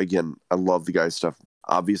 Again, I love the guy's stuff.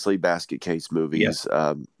 Obviously, basket case movies.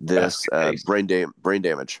 This brain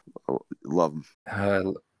damage. Love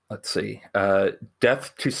them. Let's see.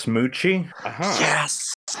 Death to Smoochie.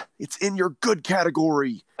 Yes, it's in your good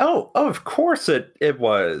category. Oh, of course it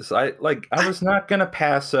was. I was not gonna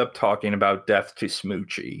pass up talking about Death to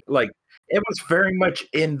Smoochie. Like, it was very much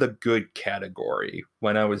in the good category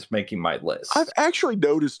when I was making my list. I've actually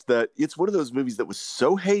noticed that it's one of those movies that was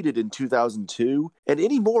so hated in 2002, and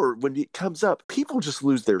anymore when it comes up, people just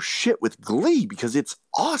lose their shit with glee because it's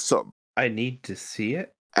awesome. I need to see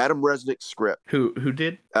it. Adam Resnick's script. Who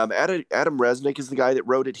did? Adam Resnick is the guy that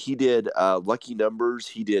wrote it. He did Lucky Numbers.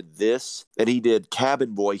 He did this, and he did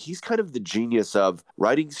Cabin Boy. He's kind of the genius of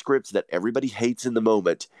writing scripts that everybody hates in the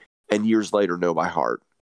moment and years later know by heart.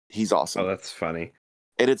 He's awesome. Oh, that's funny.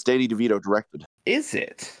 And it's Danny DeVito directed. Is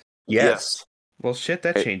it? Yes. Well, shit,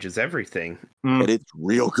 that changes everything. And it's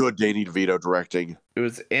real good Danny DeVito directing. It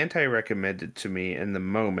was anti-recommended to me in the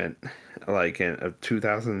moment, like in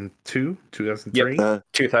 2002, 2003? Yep.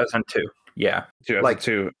 2002. Yeah.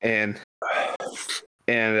 2002. And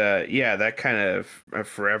yeah, that kind of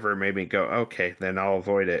forever made me go, okay, then I'll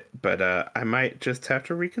avoid it. But I might just have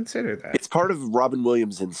to reconsider that. It's part of Robin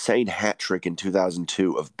Williams' insane hat trick in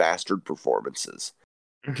 2002 of bastard performances.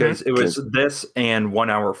 Because it was this and 1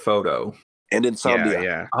 Hour Photo. And Insomnia.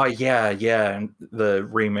 Yeah. Oh, yeah. The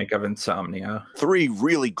remake of Insomnia. 3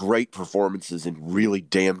 really great performances in really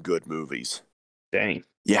damn good movies. Dang.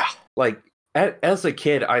 Yeah. Like, as a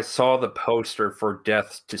kid, I saw the poster for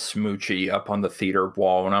Death to Smoochie up on the theater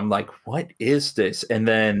wall, and I'm like, what is this? And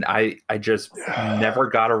then I just never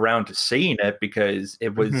got around to seeing it because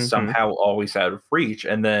it was somehow always out of reach.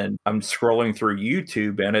 And then I'm scrolling through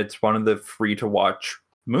YouTube, and it's one of the free-to-watch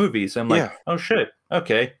movies. I'm like, oh, shit.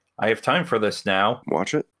 Okay. I have time for this now.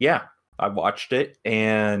 Watch it. Yeah, I watched it,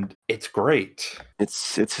 and it's great.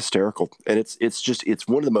 It's hysterical, and it's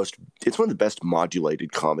one of the best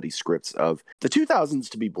modulated comedy scripts of the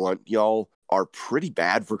 2000s. To be blunt, y'all are pretty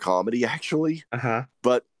bad for comedy, actually.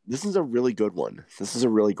 But this is a really good one. This is a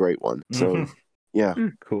really great one. So, yeah,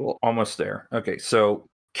 cool. Almost there. Okay, so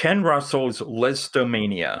Ken Russell's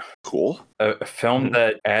Listomania. Cool. A film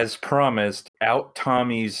that, as promised, out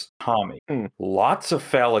Tommy's Tommy. Lots of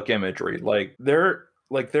phallic imagery. Like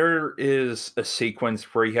there is a sequence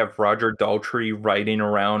where you have Roger Daltrey riding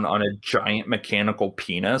around on a giant mechanical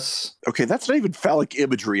penis. Okay, that's not even phallic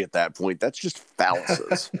imagery at that point. That's just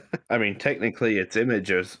phalluses. I mean, technically, it's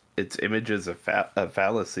images. It's images of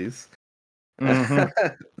fallacies.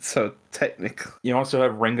 So technically, you also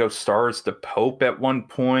have Ringo Starr's The Pope at one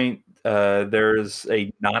point. There's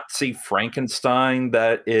a Nazi Frankenstein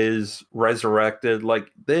that is resurrected.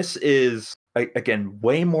 Like, this is, again,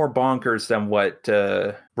 way more bonkers than what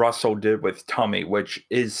Russell did with Tommy, which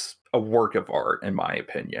is a work of art, in my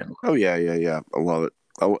opinion. Oh, yeah. I love it.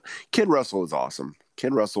 Ken Russell is awesome.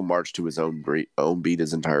 Ken Russell marched to his own beat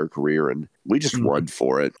his entire career, and we just run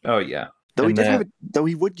for it. Oh, yeah. Though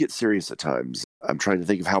he would get serious at times. I'm trying to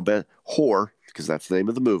think of how Whore, because that's the name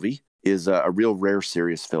of the movie, is a real rare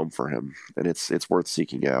serious film for him, and it's worth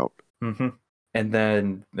seeking out. And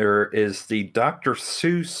then there is the Dr.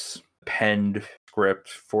 Seuss penned script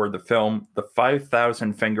for the film The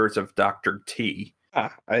 5,000 Fingers of Dr. T. I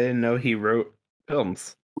didn't know he wrote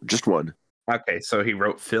films. Just one. Okay, so he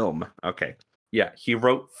wrote film. Okay. Yeah, he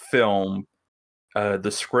wrote film.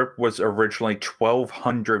 The script was originally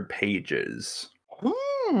 1,200 pages.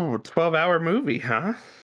 Ooh, 12-hour movie, huh?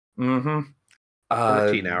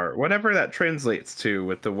 14-hour, whatever that translates to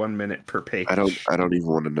with the 1 minute per page. I don't even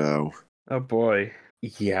want to know. Oh boy.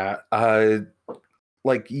 Yeah.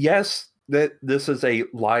 Yes, that this is a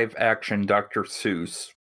live action Dr.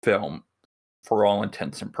 Seuss film for all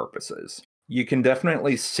intents and purposes. You can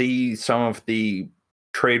definitely see some of the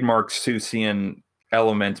trademark Seussian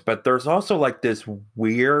elements, but there's also like this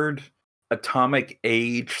weird atomic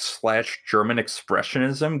age / German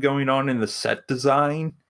expressionism going on in the set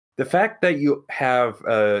design. The fact that you have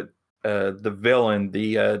the villain,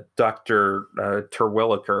 the Dr.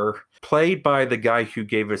 Terwilliger, played by the guy who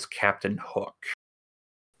gave us Captain Hook.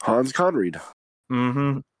 Hans Conried.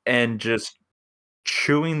 Mm-hmm. And just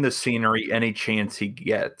chewing the scenery any chance he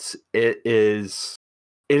gets. It is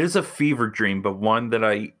a fever dream, but one that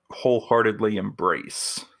I wholeheartedly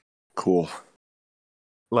embrace. Cool.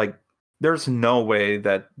 Like, there's no way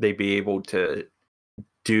that they'd be able to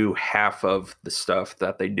do half of the stuff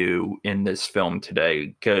that they do in this film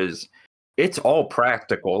today, because it's all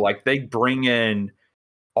practical. Like, they bring in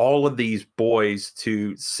all of these boys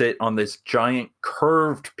to sit on this giant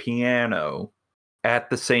curved piano at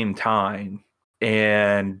the same time.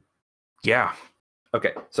 And yeah.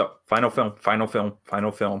 Okay, so final film.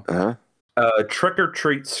 Uh-huh. Trick or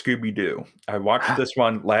Treat Scooby-Doo. I watched this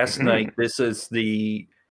one last night. This is the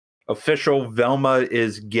official Velma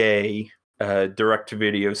is gay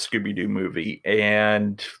direct-to-video Scooby-Doo movie.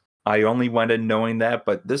 And I only went in knowing that,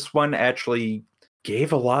 but this one actually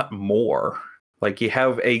gave a lot more. Like, you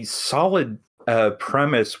have a solid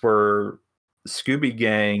premise where Scooby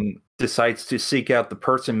Gang decides to seek out the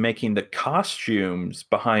person making the costumes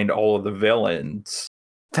behind all of the villains.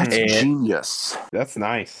 That's genius. That's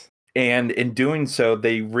nice. And in doing so,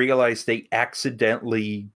 they realize they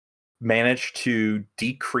accidentally managed to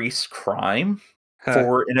decrease crime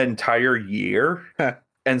for an entire year.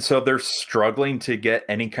 And so they're struggling to get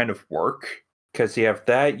any kind of work, because you have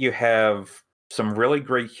that, you have some really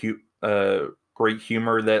great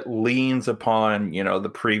humor that leans upon,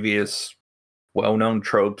 the previous well-known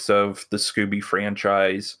tropes of the Scooby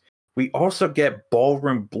franchise. We also get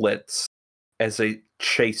Ballroom Blitz as a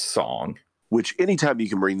chase song. Which anytime you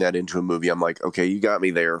can bring that into a movie, I'm like, okay, you got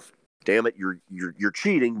me there. Damn it, you're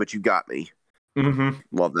cheating, but you got me. Mm-hmm.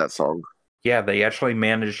 Love that song. Yeah, they actually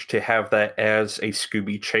managed to have that as a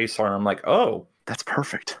Scooby chase song. I'm like, oh, that's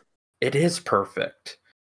perfect. It is perfect.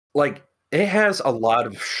 Like, it has a lot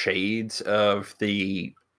of shades of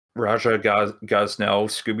the Raja Gosnell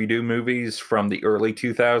Scooby-Doo movies from the early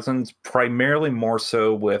 2000s, primarily more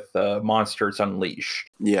so with Monsters Unleashed.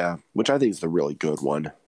 Yeah, which I think is the really good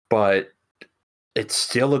one. But it's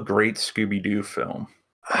still a great Scooby-Doo film.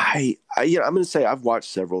 I'm going to say I've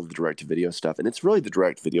watched several of the direct-to-video stuff, and it's really the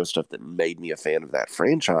direct-to-video stuff that made me a fan of that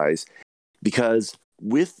franchise, because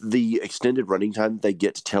with the extended running time they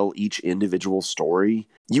get to tell each individual story,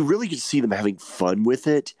 you really get to see them having fun with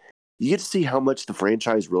it. You get to see how much the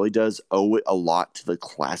franchise really does owe it a lot to the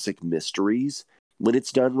classic mysteries when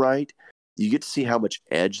it's done right. You get to see how much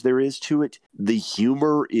edge there is to it. The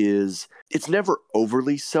humor it's never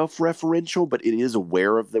overly self-referential, but it is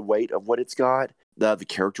aware of the weight of what it's got. The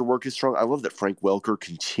character work is strong. I love that Frank Welker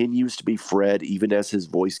continues to be Fred, even as his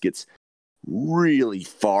voice gets really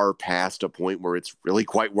far past a point where it's really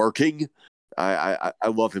quite working. I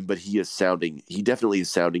love him, but he definitely is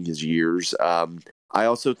sounding his years. I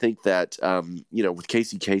also think that, with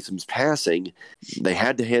Casey Kasem's passing, they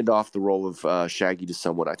had to hand off the role of Shaggy to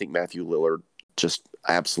someone. I think Matthew Lillard just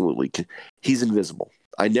absolutely, he's invisible.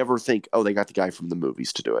 I never think, oh, they got the guy from the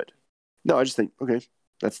movies to do it. No, I just think, okay,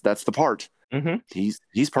 that's the part. Mm-hmm.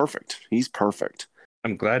 He's perfect. He's perfect.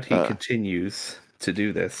 I'm glad he continues to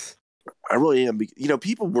do this. I really am.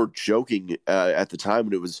 People were joking at the time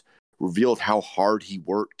when it was revealed how hard he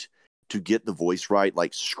worked to get the voice right,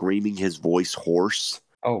 like screaming his voice hoarse.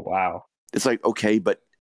 Oh, wow. It's like, okay, but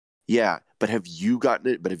have you gotten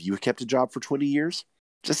it? But have you kept a job for 20 years?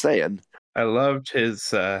 Just saying. I loved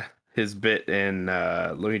his bit in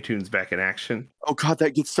Looney Tunes Back in Action. Oh, God,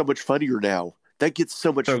 that gets so much funnier now. That gets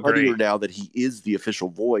so much funnier now that he is the official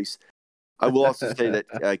voice. I will also say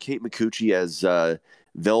that Kate Micucci as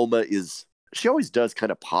Velma she always does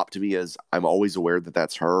kind of pop to me, as I'm always aware that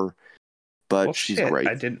that's her, but she's great.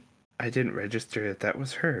 I didn't register that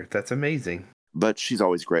was her. That's amazing. But she's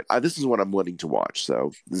always great. This is what I'm wanting to watch.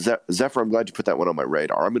 So Zephyr, I'm glad you put that one on my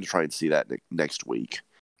radar. I'm going to try and see that next week.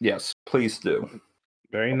 Yes, please do.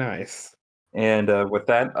 Very nice. And with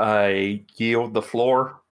that, I yield the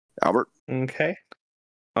floor. Albert? Okay.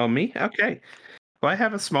 Oh, me? Okay. Well, I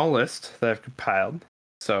have a small list that I've compiled,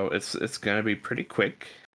 so it's going to be pretty quick.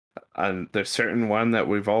 There's certain one that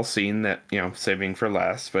we've all seen that, saving for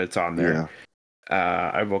last, but it's on there. Yeah.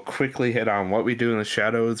 I will quickly hit on What We Do in the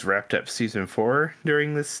Shadows, wrapped up season 4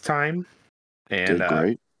 during this time. And did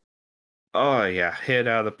great. Oh yeah, hit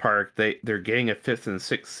out of the park. They're getting a 5th and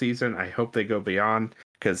 6th season. I hope they go beyond,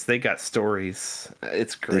 because they got stories.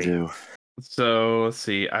 It's great. They do. So let's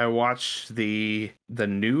see. I watched the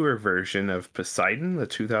newer version of Poseidon, the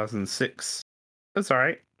 2006. That's all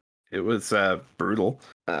right. It was brutal,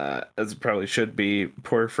 as it probably should be.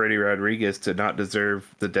 Poor Freddy Rodriguez did not deserve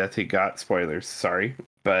the death he got. Spoilers, sorry.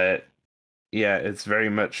 But yeah, it's very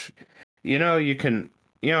much, you know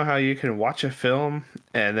how you can watch a film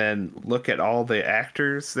and then look at all the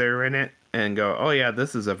actors that are in it and go, oh yeah,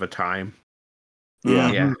 this is of a time.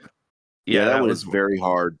 Yeah. Yeah. Yeah, Yeah, that that one was, is very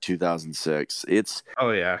hard. 2006. It's.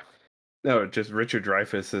 oh yeah. No, just Richard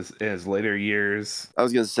Dreyfuss in his later years. I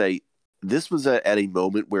was gonna say this was at a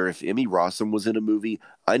moment where if Emmy Rossum was in a movie,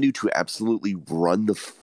 I knew to absolutely run the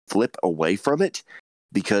flip away from it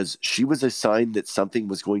because she was a sign that something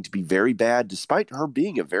was going to be very bad, despite her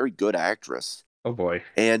being a very good actress. Oh boy.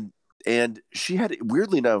 And she had,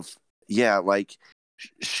 weirdly enough, yeah, like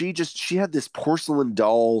she had this porcelain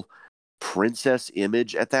doll princess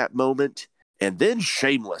image at that moment, and then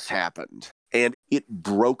Shameless happened, and it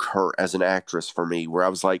broke her as an actress for me. Where I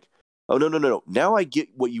was like, oh no, now I get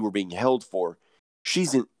what you were being held for.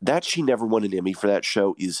 She's in that. She never won an Emmy for that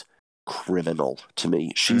show is criminal to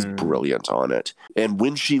me. She's brilliant on it, and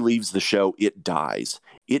when she leaves the show, it dies.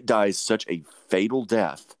 It dies such a fatal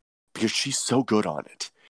death because she's so good on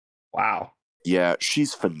it. Wow. Yeah,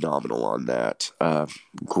 she's phenomenal on that.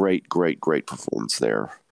 Great performance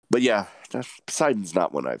there. But yeah, Poseidon's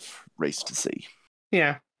not one I've raced to see.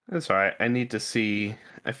 Yeah, that's all right.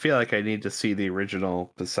 I feel like I need to see the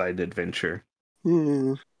original Poseidon Adventure.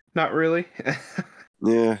 Yeah, Not really.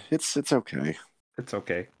 yeah, it's okay. It's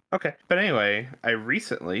okay. Okay. But anyway, I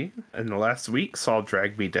recently, in the last week, saw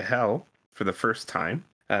Drag Me to Hell for the first time.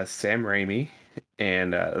 Sam Raimi.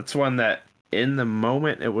 And it's one that, in the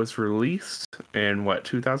moment it was released in,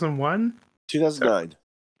 2001? 2009.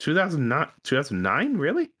 2009?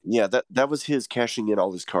 Really? Yeah, that was his cashing in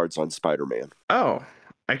all his cards on Spider-Man. I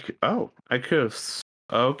could have.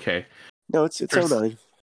 Okay. No, it's 09.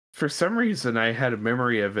 For some reason, I had a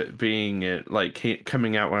memory of it being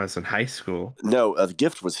coming out when I was in high school. No, The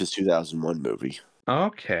Gift was his 2001 movie.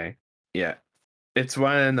 Okay. Yeah. It's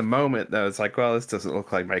one in the moment that I was like, well, this doesn't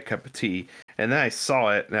look like my cup of tea. And then I saw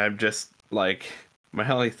it, and I'm just like, my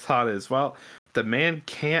only thought is, well, the man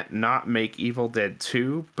can't not make Evil Dead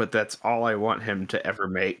 2, but that's all I want him to ever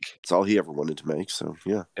make. It's all he ever wanted to make, so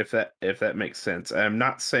yeah. If that makes sense. I'm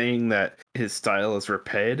not saying that his style is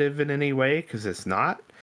repetitive in any way, because it's not.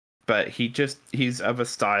 But he's of a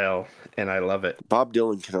style, and I love it. Bob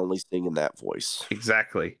Dylan can only sing in that voice.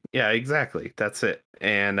 Exactly. Yeah, exactly. That's it.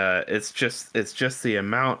 And it's just the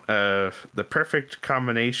amount of the perfect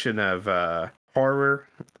combination of horror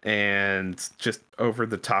and just over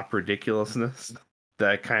the top ridiculousness that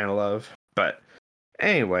I kind of love. But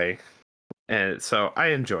anyway, and so I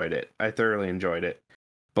enjoyed it. I thoroughly enjoyed it.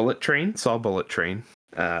 Bullet Train, saw Bullet Train.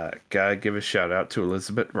 Gotta give a shout out to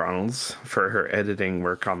Elizabeth Ronalds for her editing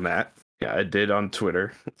work on that. Yeah, I did on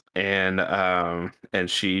Twitter, and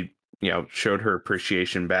she, showed her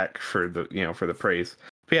appreciation back for the praise.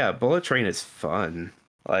 But yeah, Bullet Train is fun.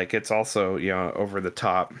 Like, it's also, over the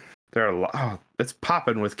top. There are a lot. Oh, it's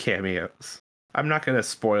popping with cameos. I'm not gonna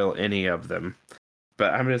spoil any of them,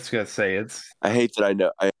 but I'm just gonna say it's. I hate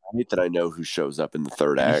that I know who shows up in the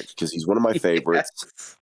third act because he's one of my favorites.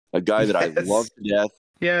 Yes. A guy that I love to death.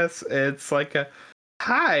 Yes, it's like a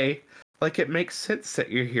hi. Like, it makes sense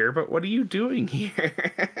that you're here, but what are you doing here?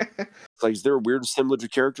 It's like, is there a weird assemblage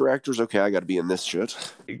of character actors? Okay, I got to be in this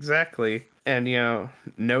shit. Exactly. And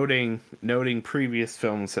noting previous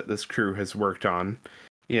films that this crew has worked on,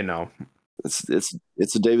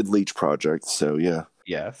 It's a David Leitch project, so yeah.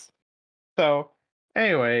 Yes. So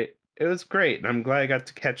anyway, it was great, and I'm glad I got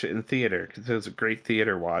to catch it in theater because it was a great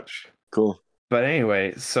theater watch. Cool. But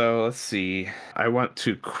anyway, so let's see. I want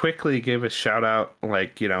to quickly give a shout out,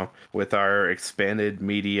 with our expanded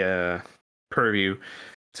media purview,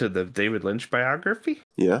 to the David Lynch biography.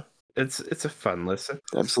 Yeah. It's a fun listen.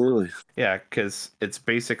 Absolutely. Yeah, because it's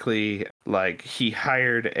basically like he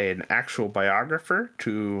hired an actual biographer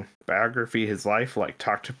to biography his life, like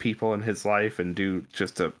talk to people in his life and do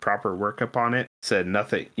just a proper workup on it. Said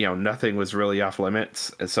nothing was really off limits.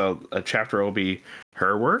 And so a chapter will be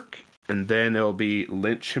her work, and then it'll be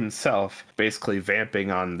Lynch himself basically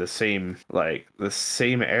vamping on the same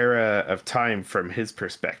era of time from his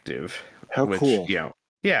perspective. How cool.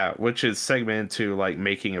 Yeah, which is segmented to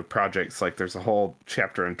making of projects. Like, there's a whole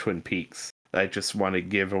chapter on Twin Peaks. I just want to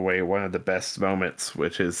give away one of the best moments,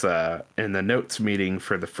 which is in the notes meeting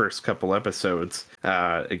for the first couple episodes.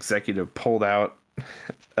 Executive pulled out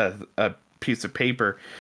a piece of paper.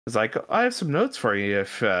 It's like, I have some notes for you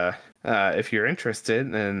if you're interested.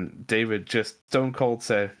 And David just stone cold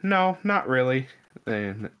said, no, not really.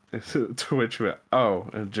 And to which,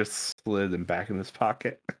 and just slid them back in his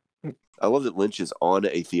pocket. I love that Lynch is on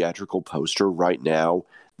a theatrical poster right now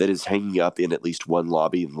that is hanging up in at least one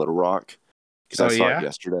lobby in Little Rock. Because I saw it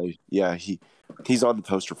yesterday. Yeah, he's on the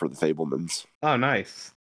poster for the Fablemans. Oh,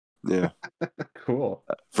 nice. Yeah. Cool.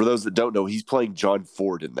 For those that don't know, he's playing John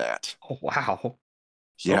Ford in that. Oh, wow.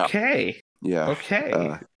 Yeah. Okay. Yeah.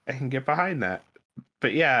 Okay. I can get behind that.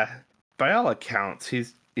 But yeah, by all accounts,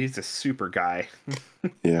 he's a super guy.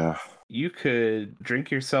 Yeah. You could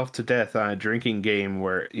drink yourself to death on a drinking game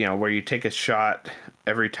where you take a shot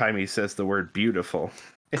every time he says the word beautiful.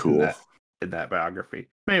 Cool. In that biography.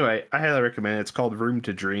 Anyway, I highly recommend it. It's called Room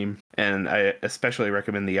to Dream, and I especially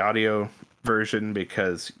recommend the audio version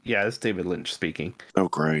because, yeah, it's David Lynch speaking. Oh,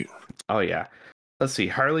 great. Oh, yeah. Let's see.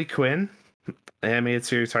 Harley Quinn, the animated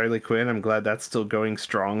series Harley Quinn. I'm glad that's still going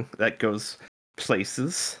strong. That goes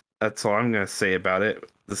places. That's all I'm going to say about it.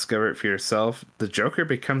 Discover it for yourself. The Joker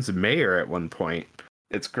becomes mayor at one point.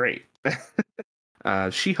 It's great.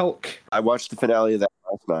 She-Hulk. I watched the finale of that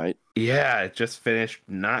last night. Yeah, it just finished.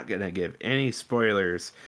 Not going to give any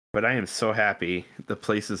spoilers, but I am so happy the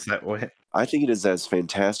places that went. I think it is as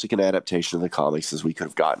fantastic an adaptation of the comics as we could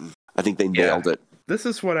have gotten. I think they nailed it. This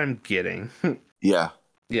is what I'm getting. Yeah.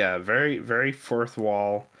 Yeah, very, very fourth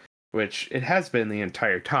wall, which it has been the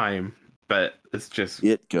entire time, but it's just...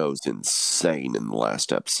 It goes insane in the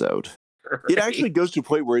last episode. Right. It actually goes to a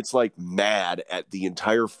point where it's like mad at the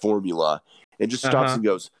entire formula and just stops and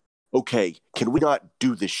goes, okay, can we not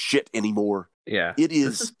do this shit anymore? Yeah.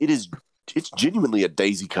 It's genuinely a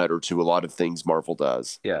daisy cutter to a lot of things Marvel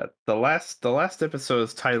does. Yeah. The last episode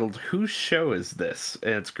is titled Whose Show Is This?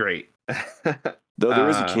 And it's great. Though there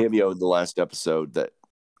is a cameo in the last episode that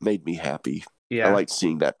made me happy. Yeah. I like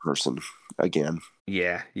seeing that person again.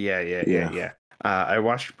 Yeah. I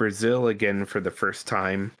watched Brazil again for the first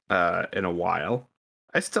time in a while.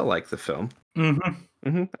 I still like the film.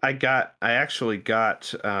 I actually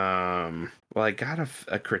got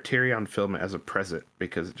a Criterion film as a present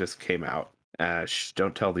because it just came out.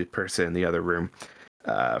 Don't tell the person in the other room.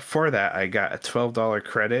 For that, I got a $12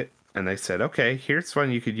 credit, and they said, okay, here's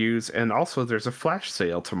one you could use, and also there's a flash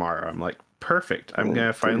sale tomorrow. I'm like, perfect. I'm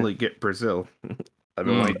gonna finally get Brazil. I've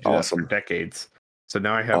been wanting to do that for decades. So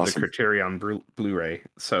now I have the Criterion Blu-ray.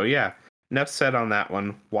 So yeah. Enough said on that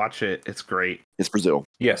one. Watch it. It's great. It's Brazil.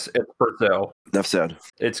 Yes, it's Brazil. Enough said.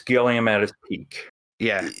 It's Gilliam at his peak.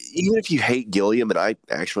 Yeah. Even if you hate Gilliam, and I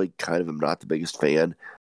actually kind of am not the biggest fan,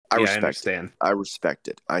 I understand. I respect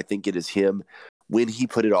it. I think it is him when he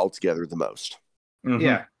put it all together the most.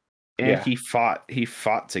 Yeah. And he fought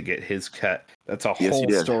to get his cut. That's a whole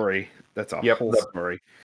story. That's a whole story.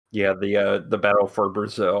 Yeah, the battle for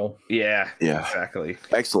Brazil. Yeah, exactly.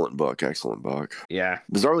 Excellent book. Yeah.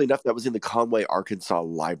 Bizarrely enough, that was in the Conway, Arkansas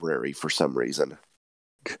library for some reason.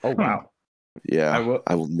 Oh, wow. Yeah,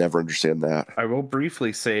 I will never understand that. I will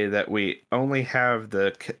briefly say that we only have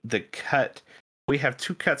the cut. We have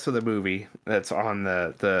two cuts of the movie that's on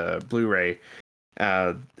the Blu-ray.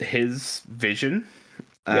 His Vision,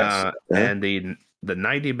 and the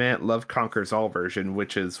 90-minute Love Conquers All version,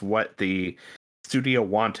 which is what the studio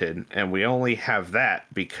wanted, and we only have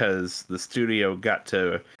that because the studio got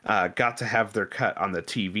to have their cut on the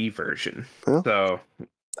TV version. Well, so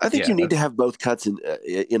I think you need to have both cuts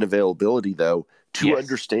in availability, though, to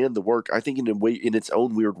understand the work. I think in its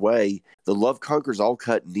own weird way, the Love Conquers All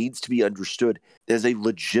cut needs to be understood as a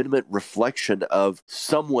legitimate reflection of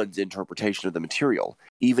someone's interpretation of the material,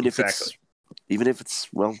 even if it's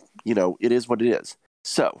well, it is what it is.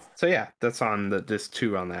 So yeah, that's on the disc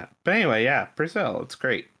 2 on that. But anyway, yeah, Brazil, it's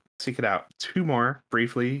great. Seek it out. Two more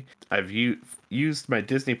briefly. I've used my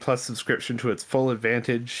Disney Plus subscription to its full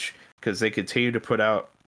advantage because they continue to put out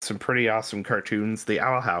some pretty awesome cartoons. The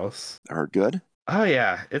Owl House. Are good? Oh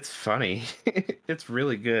yeah, it's funny. It's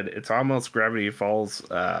really good. It's almost Gravity Falls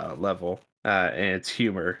level. And its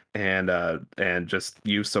humor and just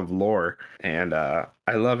use of lore. And I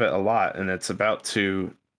love it a lot. And it's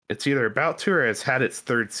either about to or it's had its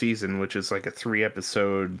third season, which is like a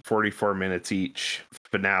 3-episode, 44 minutes each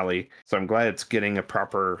finale. So I'm glad it's getting a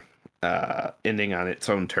proper ending on its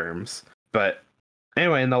own terms. But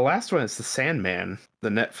anyway, and the last one is The Sandman, the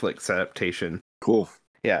Netflix adaptation. Cool.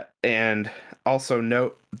 Yeah, and also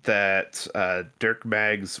note that Dirk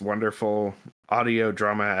Mag's wonderful audio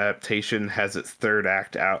drama adaptation has its third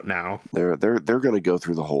act out now. They're going to go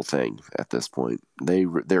through the whole thing at this point.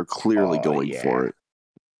 They're clearly going for it.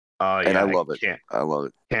 Oh yeah, and I love it. I love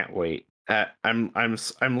it. Can't wait. I'm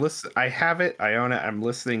listening. I have it. I own it. I'm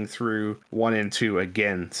listening through 1 and 2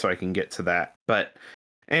 again so I can get to that. But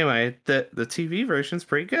anyway, the TV version's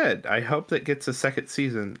pretty good. I hope that gets a second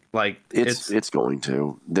season. Like it's going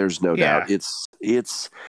to. There's no doubt. It's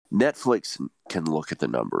Netflix can look at the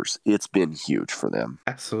numbers. It's been huge for them.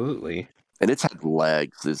 Absolutely. And it's had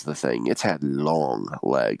legs, is the thing. It's had long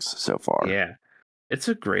legs so far. Yeah. It's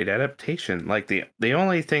a great adaptation. Like the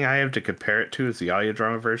only thing I have to compare it to is the audio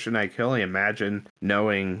drama version. I can only imagine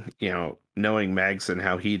knowing Mags and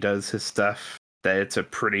how he does his stuff, that it's a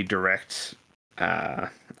pretty direct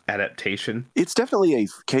adaptation. It's definitely a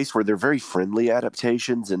case where they're very friendly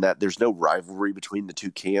adaptations and that there's no rivalry between the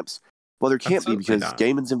two camps. Well, there can't Absolutely be because not.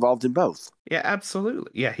 Gaiman's involved in both. Yeah,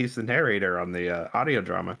 absolutely. Yeah, he's the narrator on the audio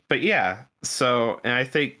drama. But yeah, and I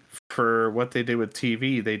think for what they did with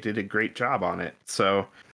TV, they did a great job on it. So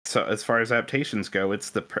as far as adaptations go,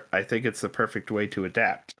 I think it's the perfect way to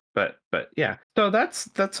adapt. But yeah, so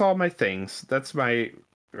that's all my things. That's my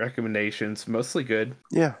recommendations. Mostly good.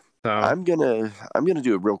 Yeah. So I'm gonna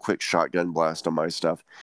do a real quick shotgun blast on my stuff.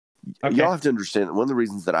 okay. Y'all have to understand that one of the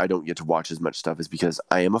reasons that I don't get to watch as much stuff is because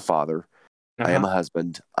I am a father, I am a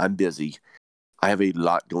husband, I'm busy, I have a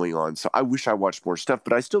lot going on. So I wish I watched more stuff,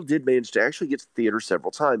 but I still did manage to actually get to theater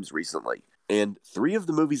several times recently. And 3 of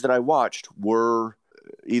the movies that I watched were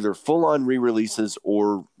either full-on re-releases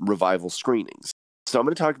or revival screenings. So I'm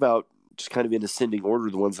going to talk about, just kind of in ascending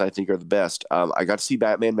order, the ones that I think are the best. I got to see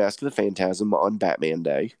Batman Mask of the Phantasm on Batman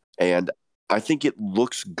Day, and I think it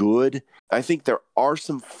looks good. I think there are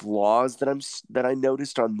some flaws that I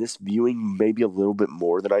noticed on this viewing, maybe a little bit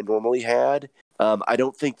more than I normally had. I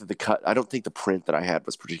don't think that the print that I had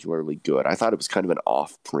was particularly good. I thought it was kind of an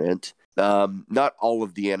off print. Not all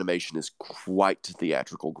of the animation is quite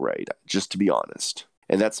theatrical grade, just to be honest.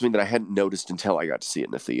 And that's something that I hadn't noticed until I got to see it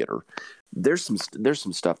in the theater. There's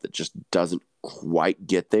some stuff that just doesn't quite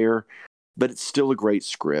get there, but it's still a great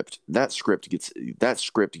script. That script gets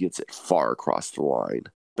it far across the line.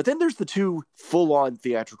 But then there's the 2 full-on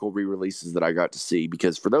theatrical re-releases that I got to see,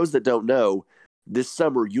 because for those that don't know, this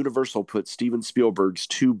summer Universal put Steven Spielberg's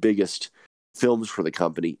 2 biggest films for the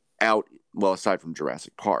company out, well, aside from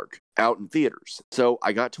Jurassic Park, out in theaters. So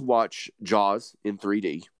I got to watch Jaws in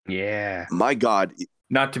 3D. Yeah. My God.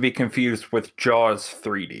 Not to be confused with Jaws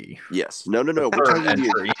 3D. Yes. No.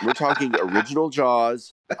 We're talking original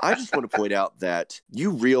Jaws. I just want to point out that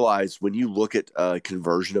you realize when you look at a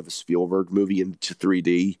conversion of a Spielberg movie into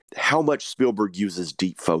 3D, how much Spielberg uses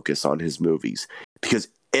deep focus on his movies, because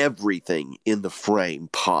everything in the frame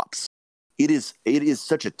pops. It is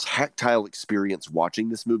such a tactile experience watching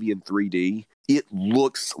this movie in 3D. It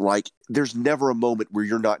looks like there's never a moment where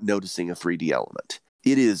you're not noticing a 3D element.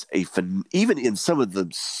 It is even in some of the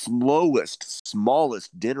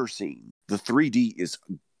smallest dinner scene, the 3D is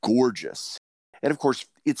gorgeous. And of course,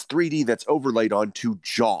 it's 3D that's overlaid onto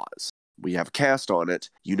Jaws. We have a cast on it.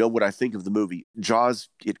 You know what I think of the movie. Jaws,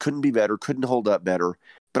 it couldn't be better, couldn't hold up better.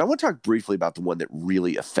 But I want to talk briefly about the one that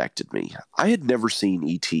really affected me. I had never seen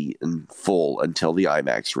E.T. in full until the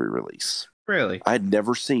IMAX re-release. Really? I had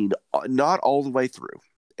never seen, not all the way through.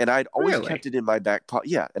 And I'd always kept it in my back pocket.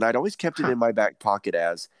 Yeah, and I'd always kept it in my back pocket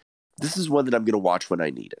as, this is one that I'm going to watch when I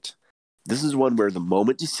need it. This is one where the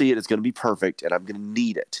moment you see it, it's going to be perfect, and I'm going to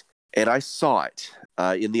need it. And I saw it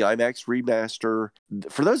in the IMAX remaster.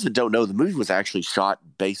 For those that don't know, the movie was actually shot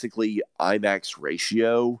basically IMAX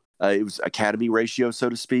ratio. It was Academy ratio, so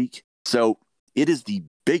to speak. So it is the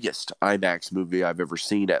biggest IMAX movie I've ever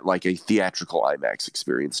seen at like a theatrical IMAX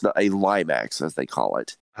experience, not a Limax as they call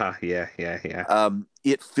it. Yeah.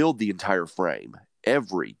 It filled the entire frame.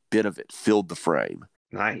 Every bit of it filled the frame.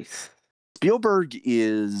 Nice. Spielberg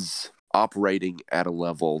is operating at a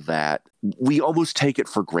level that we almost take it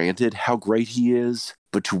for granted how great he is.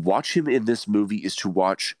 But to watch him in this movie is to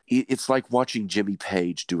watch, it's like watching Jimmy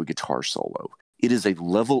Page do a guitar solo. It is a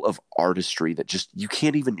level of artistry that just, you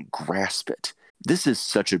can't even grasp it. This is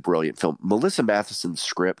such a brilliant film. Melissa Matheson's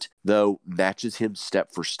script, though, matches him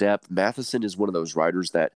step for step. Matheson is one of those writers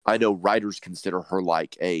that I know writers consider her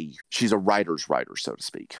like she's a writer's writer, so to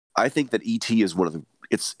speak. I think that E.T. is one of the,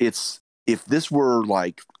 if this were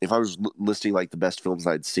like, if I was listing like the best films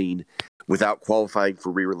I'd seen without qualifying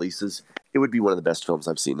for re-releases, it would be one of the best films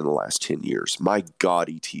I've seen in the last 10 years. My God,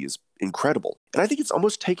 E.T. is incredible. And I think it's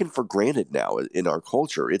almost taken for granted now in our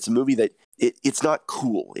culture. It's a movie that it's not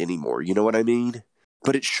cool anymore. You know what I mean?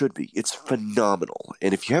 But it should be. It's phenomenal.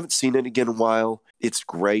 And if you haven't seen it again in a while, it's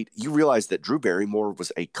great. You realize that Drew Barrymore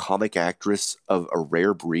was a comic actress of a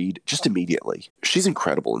rare breed just immediately. She's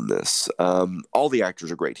incredible in this. All the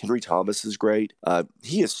actors are great. Henry Thomas is great.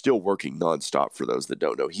 He is still working nonstop, for those that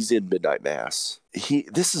don't know. He's in Midnight Mass.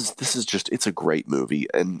 This is just, it's a great movie.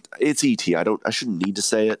 And it's E.T. I shouldn't need to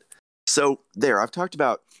say it. So there, I've talked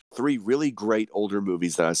about 3 really great older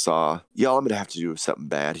movies that I saw. Y'all, I'm going to have to do something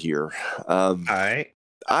bad here. All right.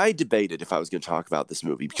 I debated if I was going to talk about this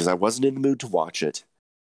movie because I wasn't in the mood to watch it.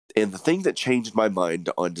 And the thing that changed my mind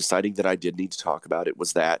on deciding that I did need to talk about it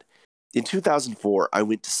was that In 2004, I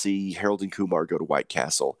went to see Harold and Kumar go to White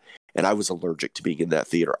Castle, and I was allergic to being in that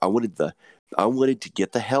theater. I wanted to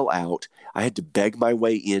get the hell out. I had to beg my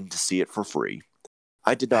way in to see it for free.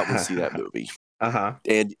 I did not want to see that movie. Uh-huh.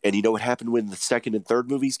 And you know what happened when the second and third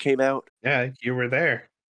movies came out? Yeah, you were there.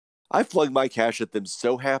 I flung my cash at them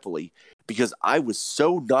so happily because I was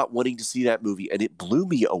so not wanting to see that movie, and it blew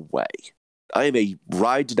me away. I am a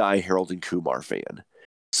ride to die Harold and Kumar fan.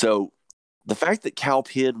 So the fact that Kal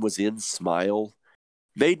Penn was in Smile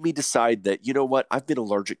made me decide that, you know what, I've been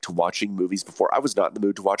allergic to watching movies before. I was not in the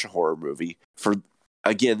mood to watch a horror movie.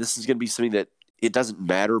 Again, this is going to be something that it doesn't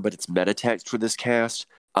matter, but it's metatext for this cast.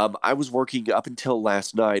 I was working up until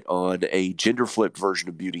last night on a gender-flipped version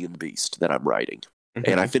of Beauty and the Beast that I'm writing.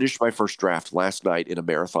 And I finished my first draft last night in a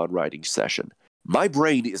marathon writing session. My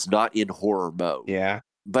brain is not in horror mode. Yeah.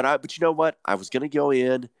 But you know what? I was going to go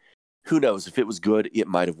in. Who knows? If it was good, it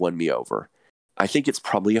might have won me over. I think it's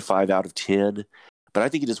probably a 5 out of 10. But I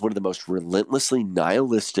think it is one of the most relentlessly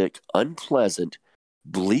nihilistic, unpleasant,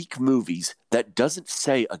 bleak movies that doesn't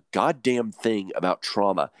say a goddamn thing about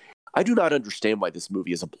trauma. I do not understand why this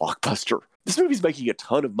movie is a blockbuster. This movie's making a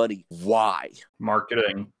ton of money. Why?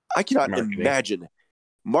 Marketing. I cannot imagine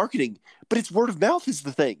marketing, but it's word of mouth is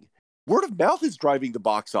the thing. Word of mouth is driving the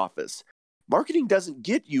box office. Marketing doesn't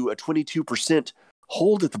get you a 22%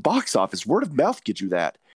 hold at the box office. Word of mouth gets you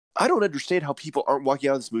that. I don't understand how people aren't walking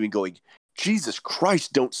out of this movie and going, Jesus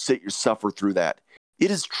Christ, don't suffer through that.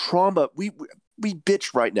 It is trauma. We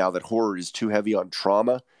bitch right now that horror is too heavy on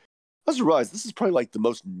trauma. I just realized this is probably like the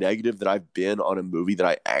most negative that I've been on a movie that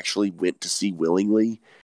I actually went to see willingly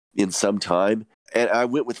in some time. And I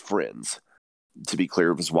went with friends. To be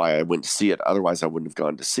clear, it was why I went to see it. Otherwise, I wouldn't have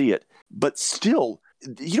gone to see it. But still,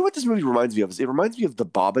 you know what this movie reminds me of? It reminds me of The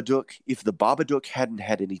Babadook if The Babadook hadn't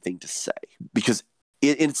had anything to say. Because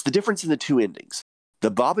it's the difference in the two endings. The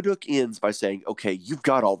Babadook ends by saying, okay, you've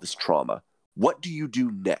got all this trauma. What do you do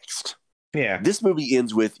next? Yeah. This movie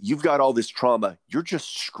ends with, you've got all this trauma. You're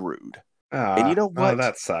just screwed. And you know what? Oh,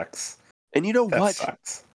 that sucks. And you know that what?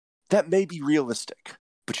 Sucks. That may be realistic.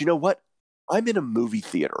 But you know what? I'm in a movie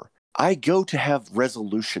theater. I go to have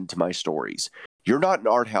resolution to my stories. You're not an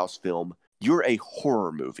art house film. You're a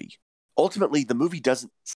horror movie. Ultimately, the movie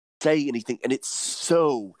doesn't say anything, and it's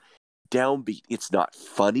so downbeat. It's not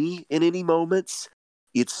funny in any moments.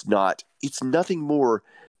 It's nothing more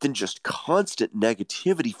than just constant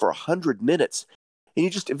negativity for 100 minutes. And you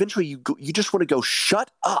just eventually you just want to go,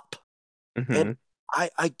 shut up. And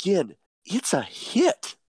again, it's a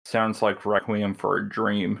hit. Sounds like Requiem for a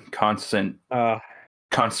Dream. Constant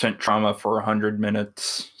trauma for 100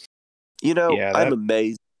 minutes. You know, yeah, I'm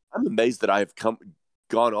amazed. I'm amazed that I have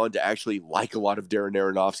gone on to actually like a lot of Darren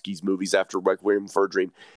Aronofsky's movies after Requiem for a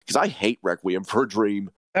Dream, because I hate Requiem for a Dream.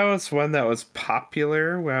 That was one that was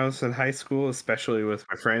popular when I was in high school, especially with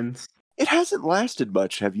my friends. It hasn't lasted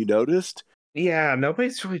much, have you noticed? Yeah,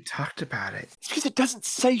 nobody's really talked about it. It's because it doesn't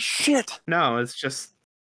say shit. No,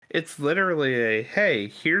 it's literally a, hey,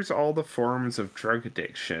 here's all the forms of drug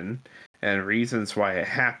addiction and reasons why it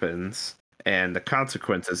happens and the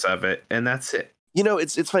consequences of it, and that's it. You know,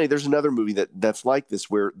 it's funny. There's another movie that's like this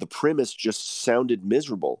where the premise just sounded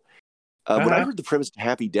miserable. When I heard the premise to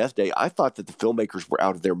Happy Death Day, I thought that the filmmakers were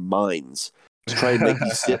out of their minds to try and make me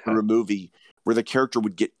sit through a movie where the character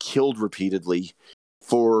would get killed repeatedly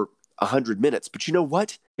for 100 minutes. But you know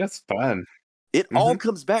what? That's fun. It all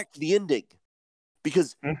comes back to the ending.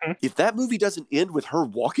 Because if that movie doesn't end with her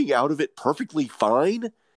walking out of it perfectly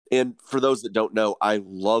fine, and for those that don't know, I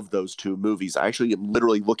love those two movies. I actually am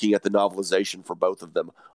literally looking at the novelization for both of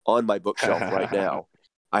them on my bookshelf right now.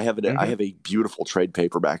 I have a beautiful trade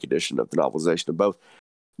paperback edition of the novelization of both.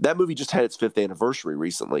 That movie just had its 5th anniversary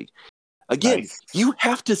recently. Again, you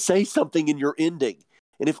have to say something in your ending.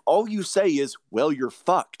 And if all you say is, well, you're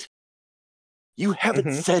fucked, you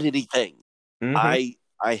haven't said anything. I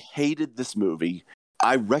hated this movie.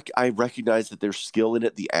 I recognize that there's skill in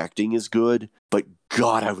it. The acting is good, but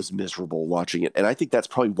God, I was miserable watching it. And I think that's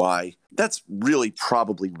really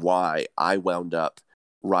probably why I wound up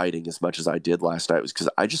writing as much as I did last night, was because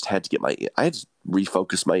I just had to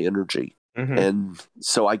refocus my energy. And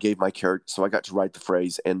so I gave my character, so I got to write the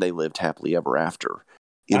phrase, and they lived happily ever after.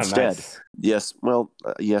 Instead, yes,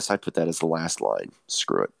 I put that as the last line.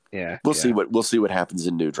 Screw it. Yeah. We'll see what happens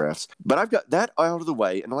in new drafts. But I've got that out of the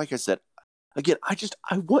way, and like I said, again,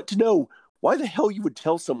 I want to know why the hell you would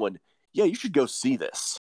tell someone, yeah, you should go see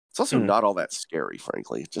this. It's also not all that scary,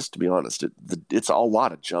 frankly. Just to be honest, it's a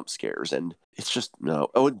lot of jump scares, and it's just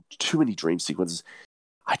too many dream sequences.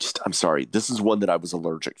 I'm sorry. This is one that I was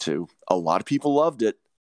allergic to. A lot of people loved it.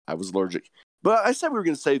 I was allergic, but I said we were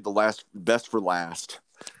going to save the best for last.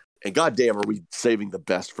 And goddamn, are we saving the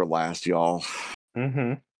best for last, y'all?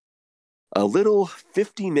 Mm-hmm. A little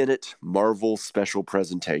 50-minute Marvel special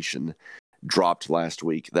presentation dropped last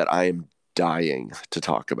week that I am dying to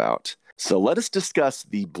talk about. So let us discuss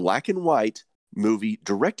the black and white movie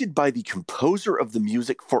directed by the composer of the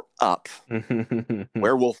music for Up,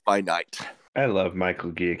 Werewolf by Night. I love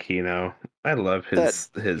Michael Giacchino. I love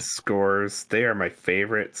his scores. They are my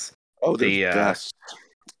favorites. Oh, they're the best.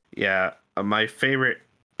 Yeah, my favorite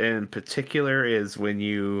in particular is when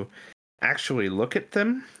you actually look at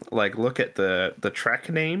them, like look at the track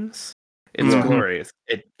names. It's glorious.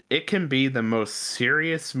 It can be the most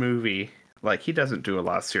serious movie. Like, he doesn't do a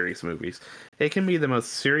lot of serious movies. It can be the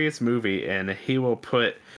most serious movie, and he will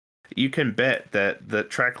put. You can bet that the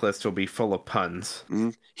track list will be full of puns.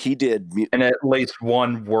 He did, and at least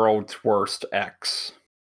one world's worst X.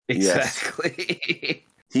 Exactly. Yes.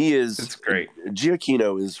 He is. It's great.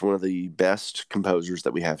 Giacchino is one of the best composers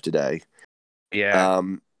that we have today. Yeah.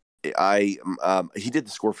 He did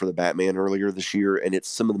the score for the Batman earlier this year, and it's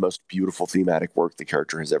some of the most beautiful thematic work the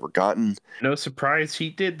character has ever gotten. No surprise, he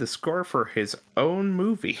did the score for his own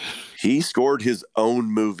movie. He scored his own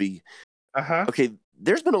movie. Uh-huh. Okay,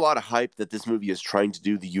 there's been a lot of hype that this movie is trying to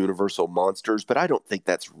do the Universal monsters, but I don't think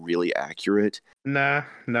that's really accurate. Nah,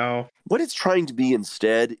 no. What it's trying to be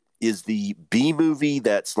instead is the B movie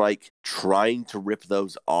that's like trying to rip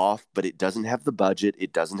those off, but it doesn't have the budget,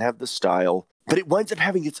 it doesn't have the style, but it winds up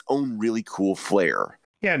having its own really cool flair.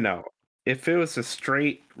 Yeah, no. If it was a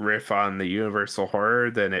straight riff on the Universal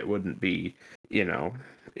horror, then it wouldn't be, it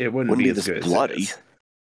wouldn't be as good bloody. as it is.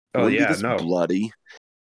 Oh, yeah, no. Bloody.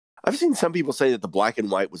 I've seen some people say that the black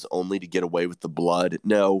and white was only to get away with the blood.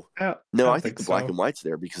 No, I think the black and white's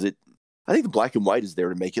there because I think the black and white is there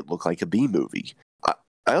to make it look like a B movie.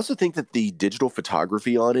 I also think that the digital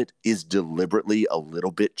photography on it is deliberately a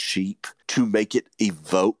little bit cheap to make it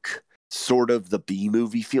evoke sort of the B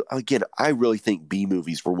movie feel. Again, I really think B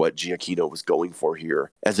movies were what Giacchino was going for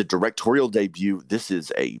here. As a directorial debut, this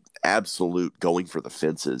is a absolute going for the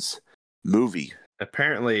fences movie.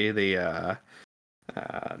 Apparently, the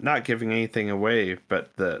not giving anything away,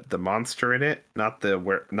 but the monster in it, not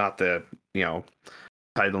the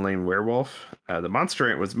title name werewolf. The monster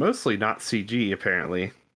in it was mostly not CG,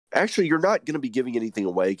 apparently. Actually, you're not going to be giving anything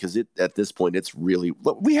away because at this point, it's really,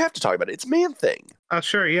 we have to talk about it. It's Man-Thing. Oh,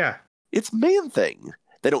 sure, yeah. It's Man-Thing.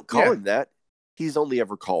 They don't call him that. He's only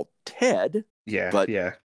ever called Ted. Yeah, but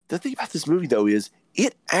yeah. The thing about this movie, though, is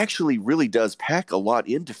it actually really does pack a lot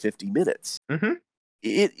into 50 minutes. Mm-hmm.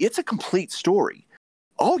 It's a complete story.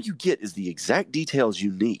 All you get is the exact details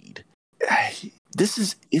you need.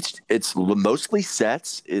 It's mostly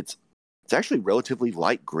sets. It's actually relatively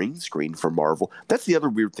light green screen for Marvel. That's the other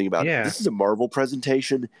weird thing about it. This is a Marvel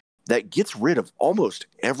presentation that gets rid of almost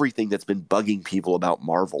everything that's been bugging people about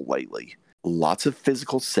Marvel lately. Lots of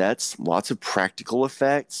physical sets, lots of practical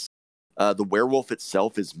effects. The werewolf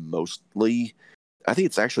itself is mostly, I think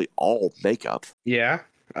it's actually all makeup. Yeah,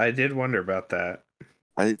 I did wonder about that.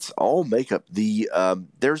 It's all makeup.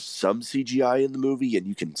 There's some CGI in the movie, and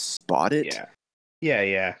you can spot it.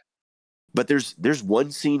 Yeah. But there's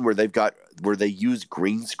one scene where they use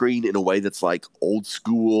green screen in a way that's like old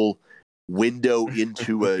school window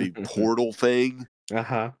into a portal thing.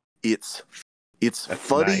 Uh-huh. It's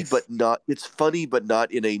funny, nice. It's funny, but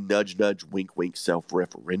not in a nudge, wink, wink,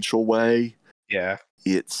 self-referential way. Yeah.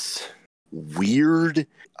 It's weird.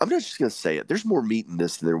 I'm not just going to say it. There's more meat in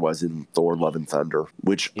this than there was in Thor: Love and Thunder,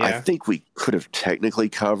 which I think we could have technically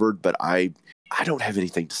covered, but I don't have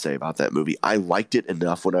anything to say about that movie. I liked it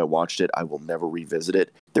enough when I watched it. I will never revisit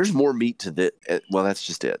it. There's more meat to that. Well, that's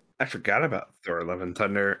just it. I forgot about Thor: Love and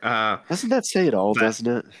Thunder. Doesn't that say it all, doesn't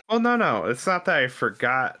it? Well, no. It's not that I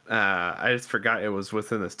forgot. I just forgot it was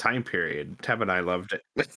within this time period. Tab and I loved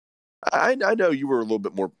it. I know you were a little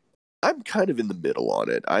bit more. I'm kind of in the middle on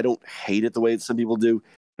it. I don't hate it the way that some people do.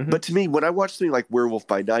 Mm-hmm. But to me, when I watch something like Werewolf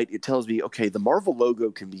by Night, it tells me, okay, the Marvel logo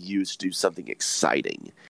can be used to do something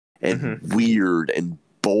exciting and weird and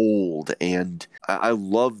bold. And I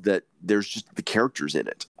love that there's just the characters in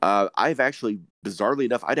it. I've actually, bizarrely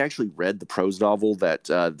enough, I'd actually read the prose novel that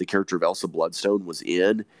the character of Elsa Bloodstone was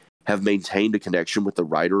in, have maintained a connection with the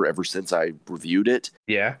writer ever since I reviewed it.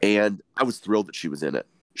 Yeah. And I was thrilled that she was in it.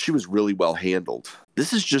 She was really well handled.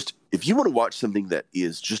 This is just, if you want to watch something that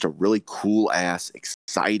is just a really cool ass,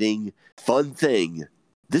 exciting, fun thing,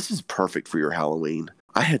 this is perfect for your Halloween.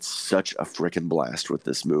 I had such a freaking blast with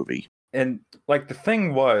this movie. And like the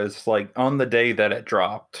thing was, like on the day that it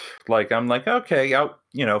dropped, like I'm like, okay,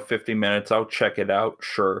 50 minutes, I'll check it out.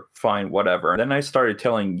 Sure, fine, whatever. And then I started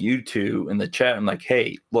telling you two in the chat, I'm like,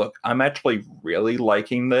 hey, look, I'm actually really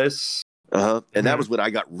liking this. And that was when I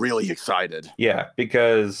got really excited. Yeah,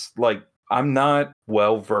 because like I'm not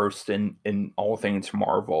well versed in all things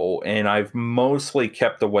Marvel, and I've mostly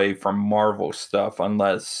kept away from Marvel stuff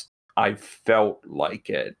unless I felt like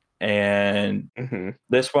it. And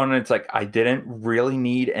this one, it's like I didn't really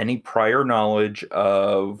need any prior knowledge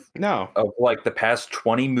of like the past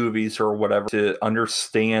 20 movies or whatever to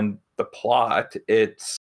understand the plot.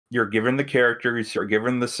 It's you're given the characters, you're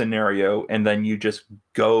given the scenario, and then you just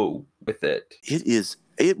go with it.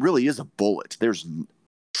 It really is a bullet. There's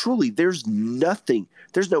nothing,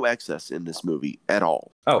 there's no excess in this movie at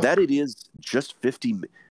all. That it is just 50,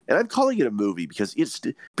 and I'm calling it a movie because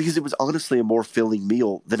it was honestly a more filling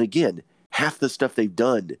meal than, again, half the stuff they've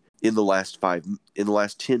done in the last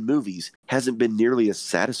 10 movies hasn't been nearly as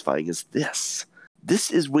satisfying as this.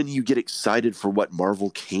 This is when you get excited for what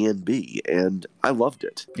Marvel can be, and I loved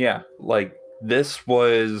it. Yeah, like this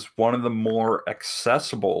was one of the more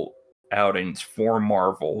accessible outings for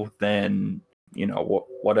Marvel than, you know,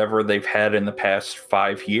 whatever they've had in the past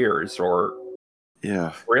 5 years, or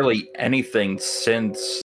really anything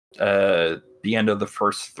since the end of the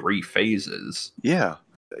first 3 phases. Yeah.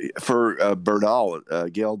 For Bernal,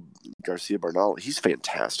 Gail Garcia Bernal, he's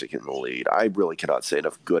fantastic in the lead. I really cannot say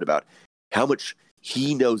enough good about how much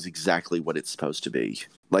he knows exactly what it's supposed to be.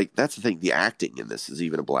 Like, that's the thing. The acting in this is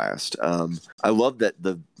even a blast. I love that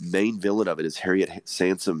the main villain of it is Harriet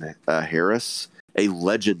Sansom Harris, a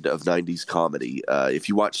legend of 90s comedy. If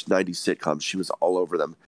you watch 90s sitcoms, she was all over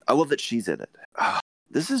them. I love that she's in it.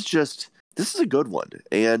 This is a good one.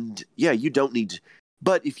 And yeah, you don't need to,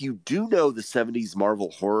 but if you do know the 70s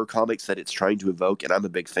Marvel horror comics that it's trying to evoke, and I'm a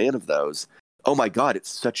big fan of those, oh my God,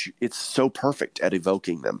 it's so perfect at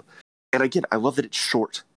evoking them. And again, I love that it's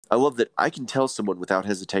short. I love that I can tell someone without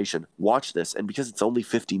hesitation, watch this, and because it's only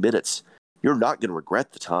 50 minutes, you're not going to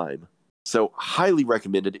regret the time. So, highly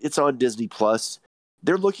recommended. It's on Disney+.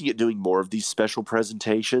 They're looking at doing more of these special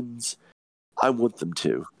presentations. I want them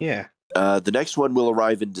to. Yeah. The next one will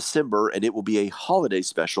arrive in December, and it will be a holiday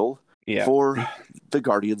special for the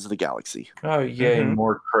Guardians of the Galaxy. Oh, yay,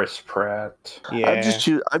 more Chris Pratt. Yeah.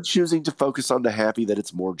 I'm choosing to focus on the happy that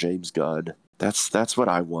it's more James Gunn. That's what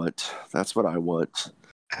I want. That's what I want.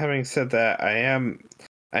 Having said that, I am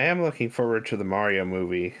looking forward to the Mario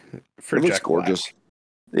movie for It looks Jack gorgeous. Black.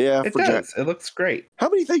 Yeah, it does. It looks great. How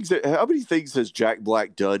many things has Jack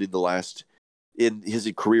Black done in his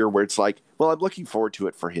career where it's like, well, I'm looking forward to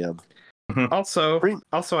it for him. Also,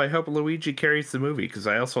 I hope Luigi carries the movie because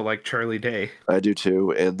I also like Charlie Day. I do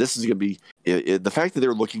too, and this is going to be the fact that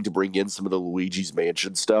they're looking to bring in some of the Luigi's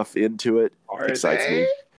Mansion stuff into it excites me.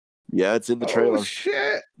 Yeah, it's in the trailer. Oh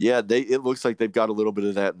shit! Yeah, it looks like they've got a little bit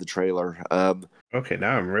of that in the trailer. Okay,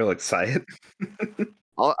 now I'm real excited.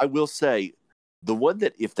 I will say, the one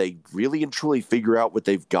that if they really and truly figure out what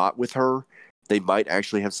they've got with her, they might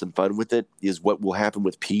actually have some fun with it, is what will happen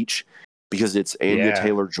with Peach, because it's Anya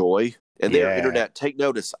Taylor-Joy. And their internet, take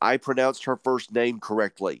notice, I pronounced her first name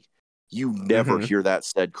correctly. You never hear that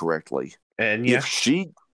said correctly. And if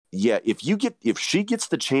she gets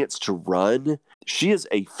the chance to run, she is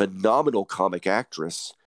a phenomenal comic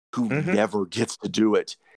actress who never gets to do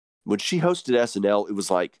it. When she hosted SNL, it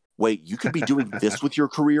was like, wait, you could be doing this with your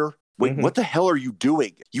career? Wait, what the hell are you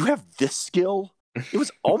doing? You have this skill? It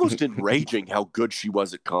was almost enraging how good she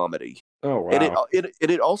was at comedy. Oh, wow. And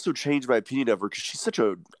it also changed my opinion of her because she's such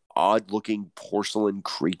a odd-looking porcelain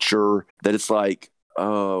creature that it's like,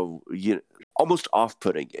 almost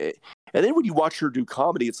off-putting. And then when you watch her do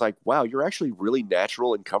comedy, it's like, wow, you're actually really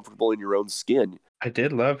natural and comfortable in your own skin. I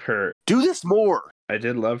did love her. Do this more. I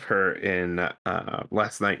did love her in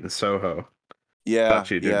Last Night in Soho. Yeah. I thought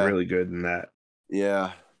she did really good in that.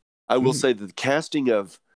 Yeah. I will say that the casting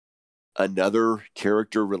of another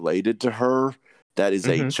character related to her that is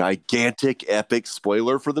a gigantic, epic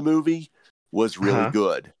spoiler for the movie was really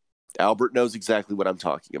good. Albert knows exactly what I'm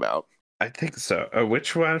talking about. I think so.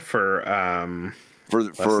 Which one for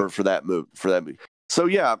that movie? So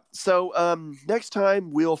yeah. So next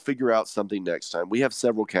time we'll figure out something. Next time we have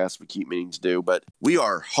several casts we keep meaning to do, but we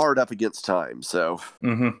are hard up against time. So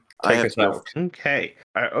take us out. Okay.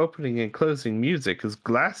 Our opening and closing music is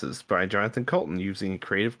 "Glasses" by Jonathan Colton using a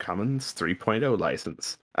Creative Commons 3.0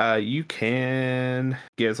 license. You can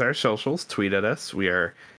give us our socials, tweet at us. We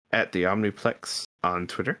are at the Omniplex on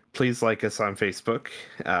Twitter. Please like us on Facebook.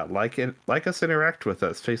 Like us, interact with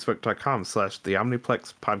us. Facebook.com/the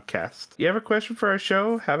Omniplex podcast. You have a question for our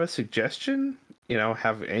show? Have a suggestion?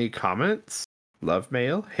 Have any comments? Love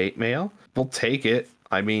mail? Hate mail? We'll take it.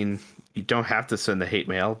 I mean, you don't have to send the hate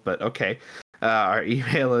mail, but okay. Our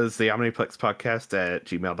email is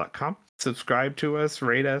theomniplexpodcast@gmail.com. subscribe to us,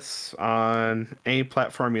 rate us on any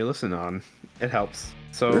platform you listen on. It helps.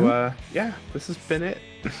 So, yeah, this has been it.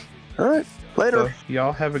 All right. Later. So,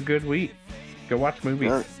 y'all have a good week. Go watch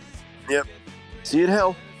movies. Right. Yep. See you in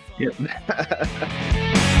hell. Yep. So much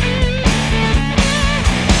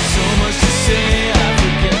to say, I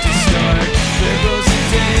forget to start. There goes a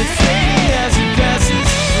day, fading as it passes.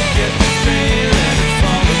 Forget the pain, let it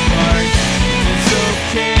fall apart. It's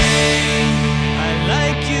okay, I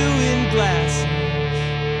like you in glasses.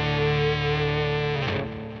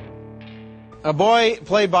 A boy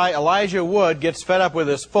played by Elijah Wood gets fed up with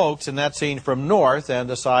his folks in that scene from North and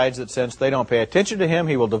decides that since they don't pay attention to him,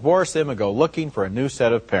 he will divorce them and go looking for a new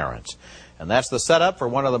set of parents. And that's the setup for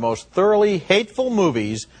one of the most thoroughly hateful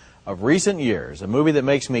movies of recent years, a movie that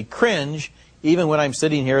makes me cringe even when I'm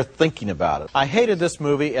sitting here thinking about it. I hated this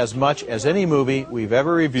movie as much as any movie we've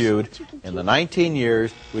ever reviewed in the 19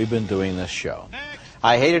 years we've been doing this show.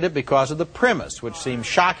 I hated it because of the premise, which seemed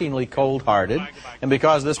shockingly cold-hearted, and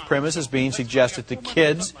because this premise is being suggested to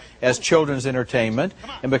kids as children's entertainment,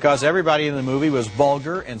 and because everybody in the movie was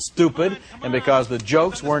vulgar and stupid, and because the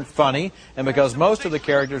jokes weren't funny, and because most of the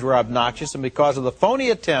characters were obnoxious, and because of the phony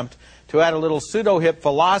attempt to add a little pseudo-hip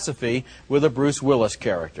philosophy with a Bruce Willis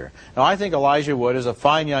character. Now, I think Elijah Wood is a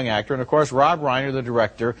fine young actor, and of course, Rob Reiner, the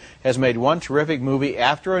director, has made one terrific movie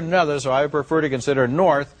after another, so I would prefer to consider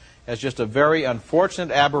North as just a very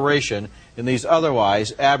unfortunate aberration in these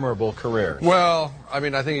otherwise admirable careers. Well, I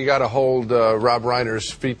mean, I think you got to hold Rob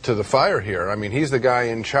Reiner's feet to the fire here. I mean, he's the guy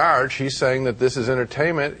in charge. He's saying that this is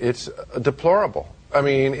entertainment. It's deplorable. I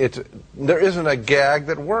mean, there isn't a gag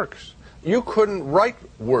that works. You couldn't write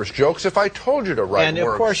worse jokes if I told you to write worse jokes. And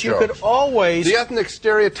of course, you could always... The ethnic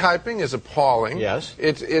stereotyping is appalling. Yes.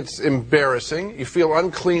 It's embarrassing. You feel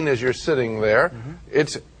unclean as you're sitting there. Mm-hmm.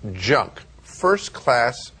 It's junk.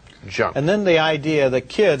 First-class junk. And then the idea that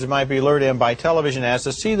kids might be lured in by television ads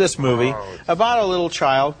to see this movie about a little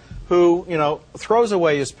child who, you know, throws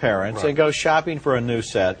away his parents and goes shopping for a new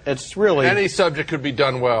set. It's really... Any subject could be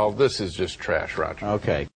done well. This is just trash, Roger.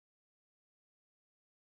 Okay.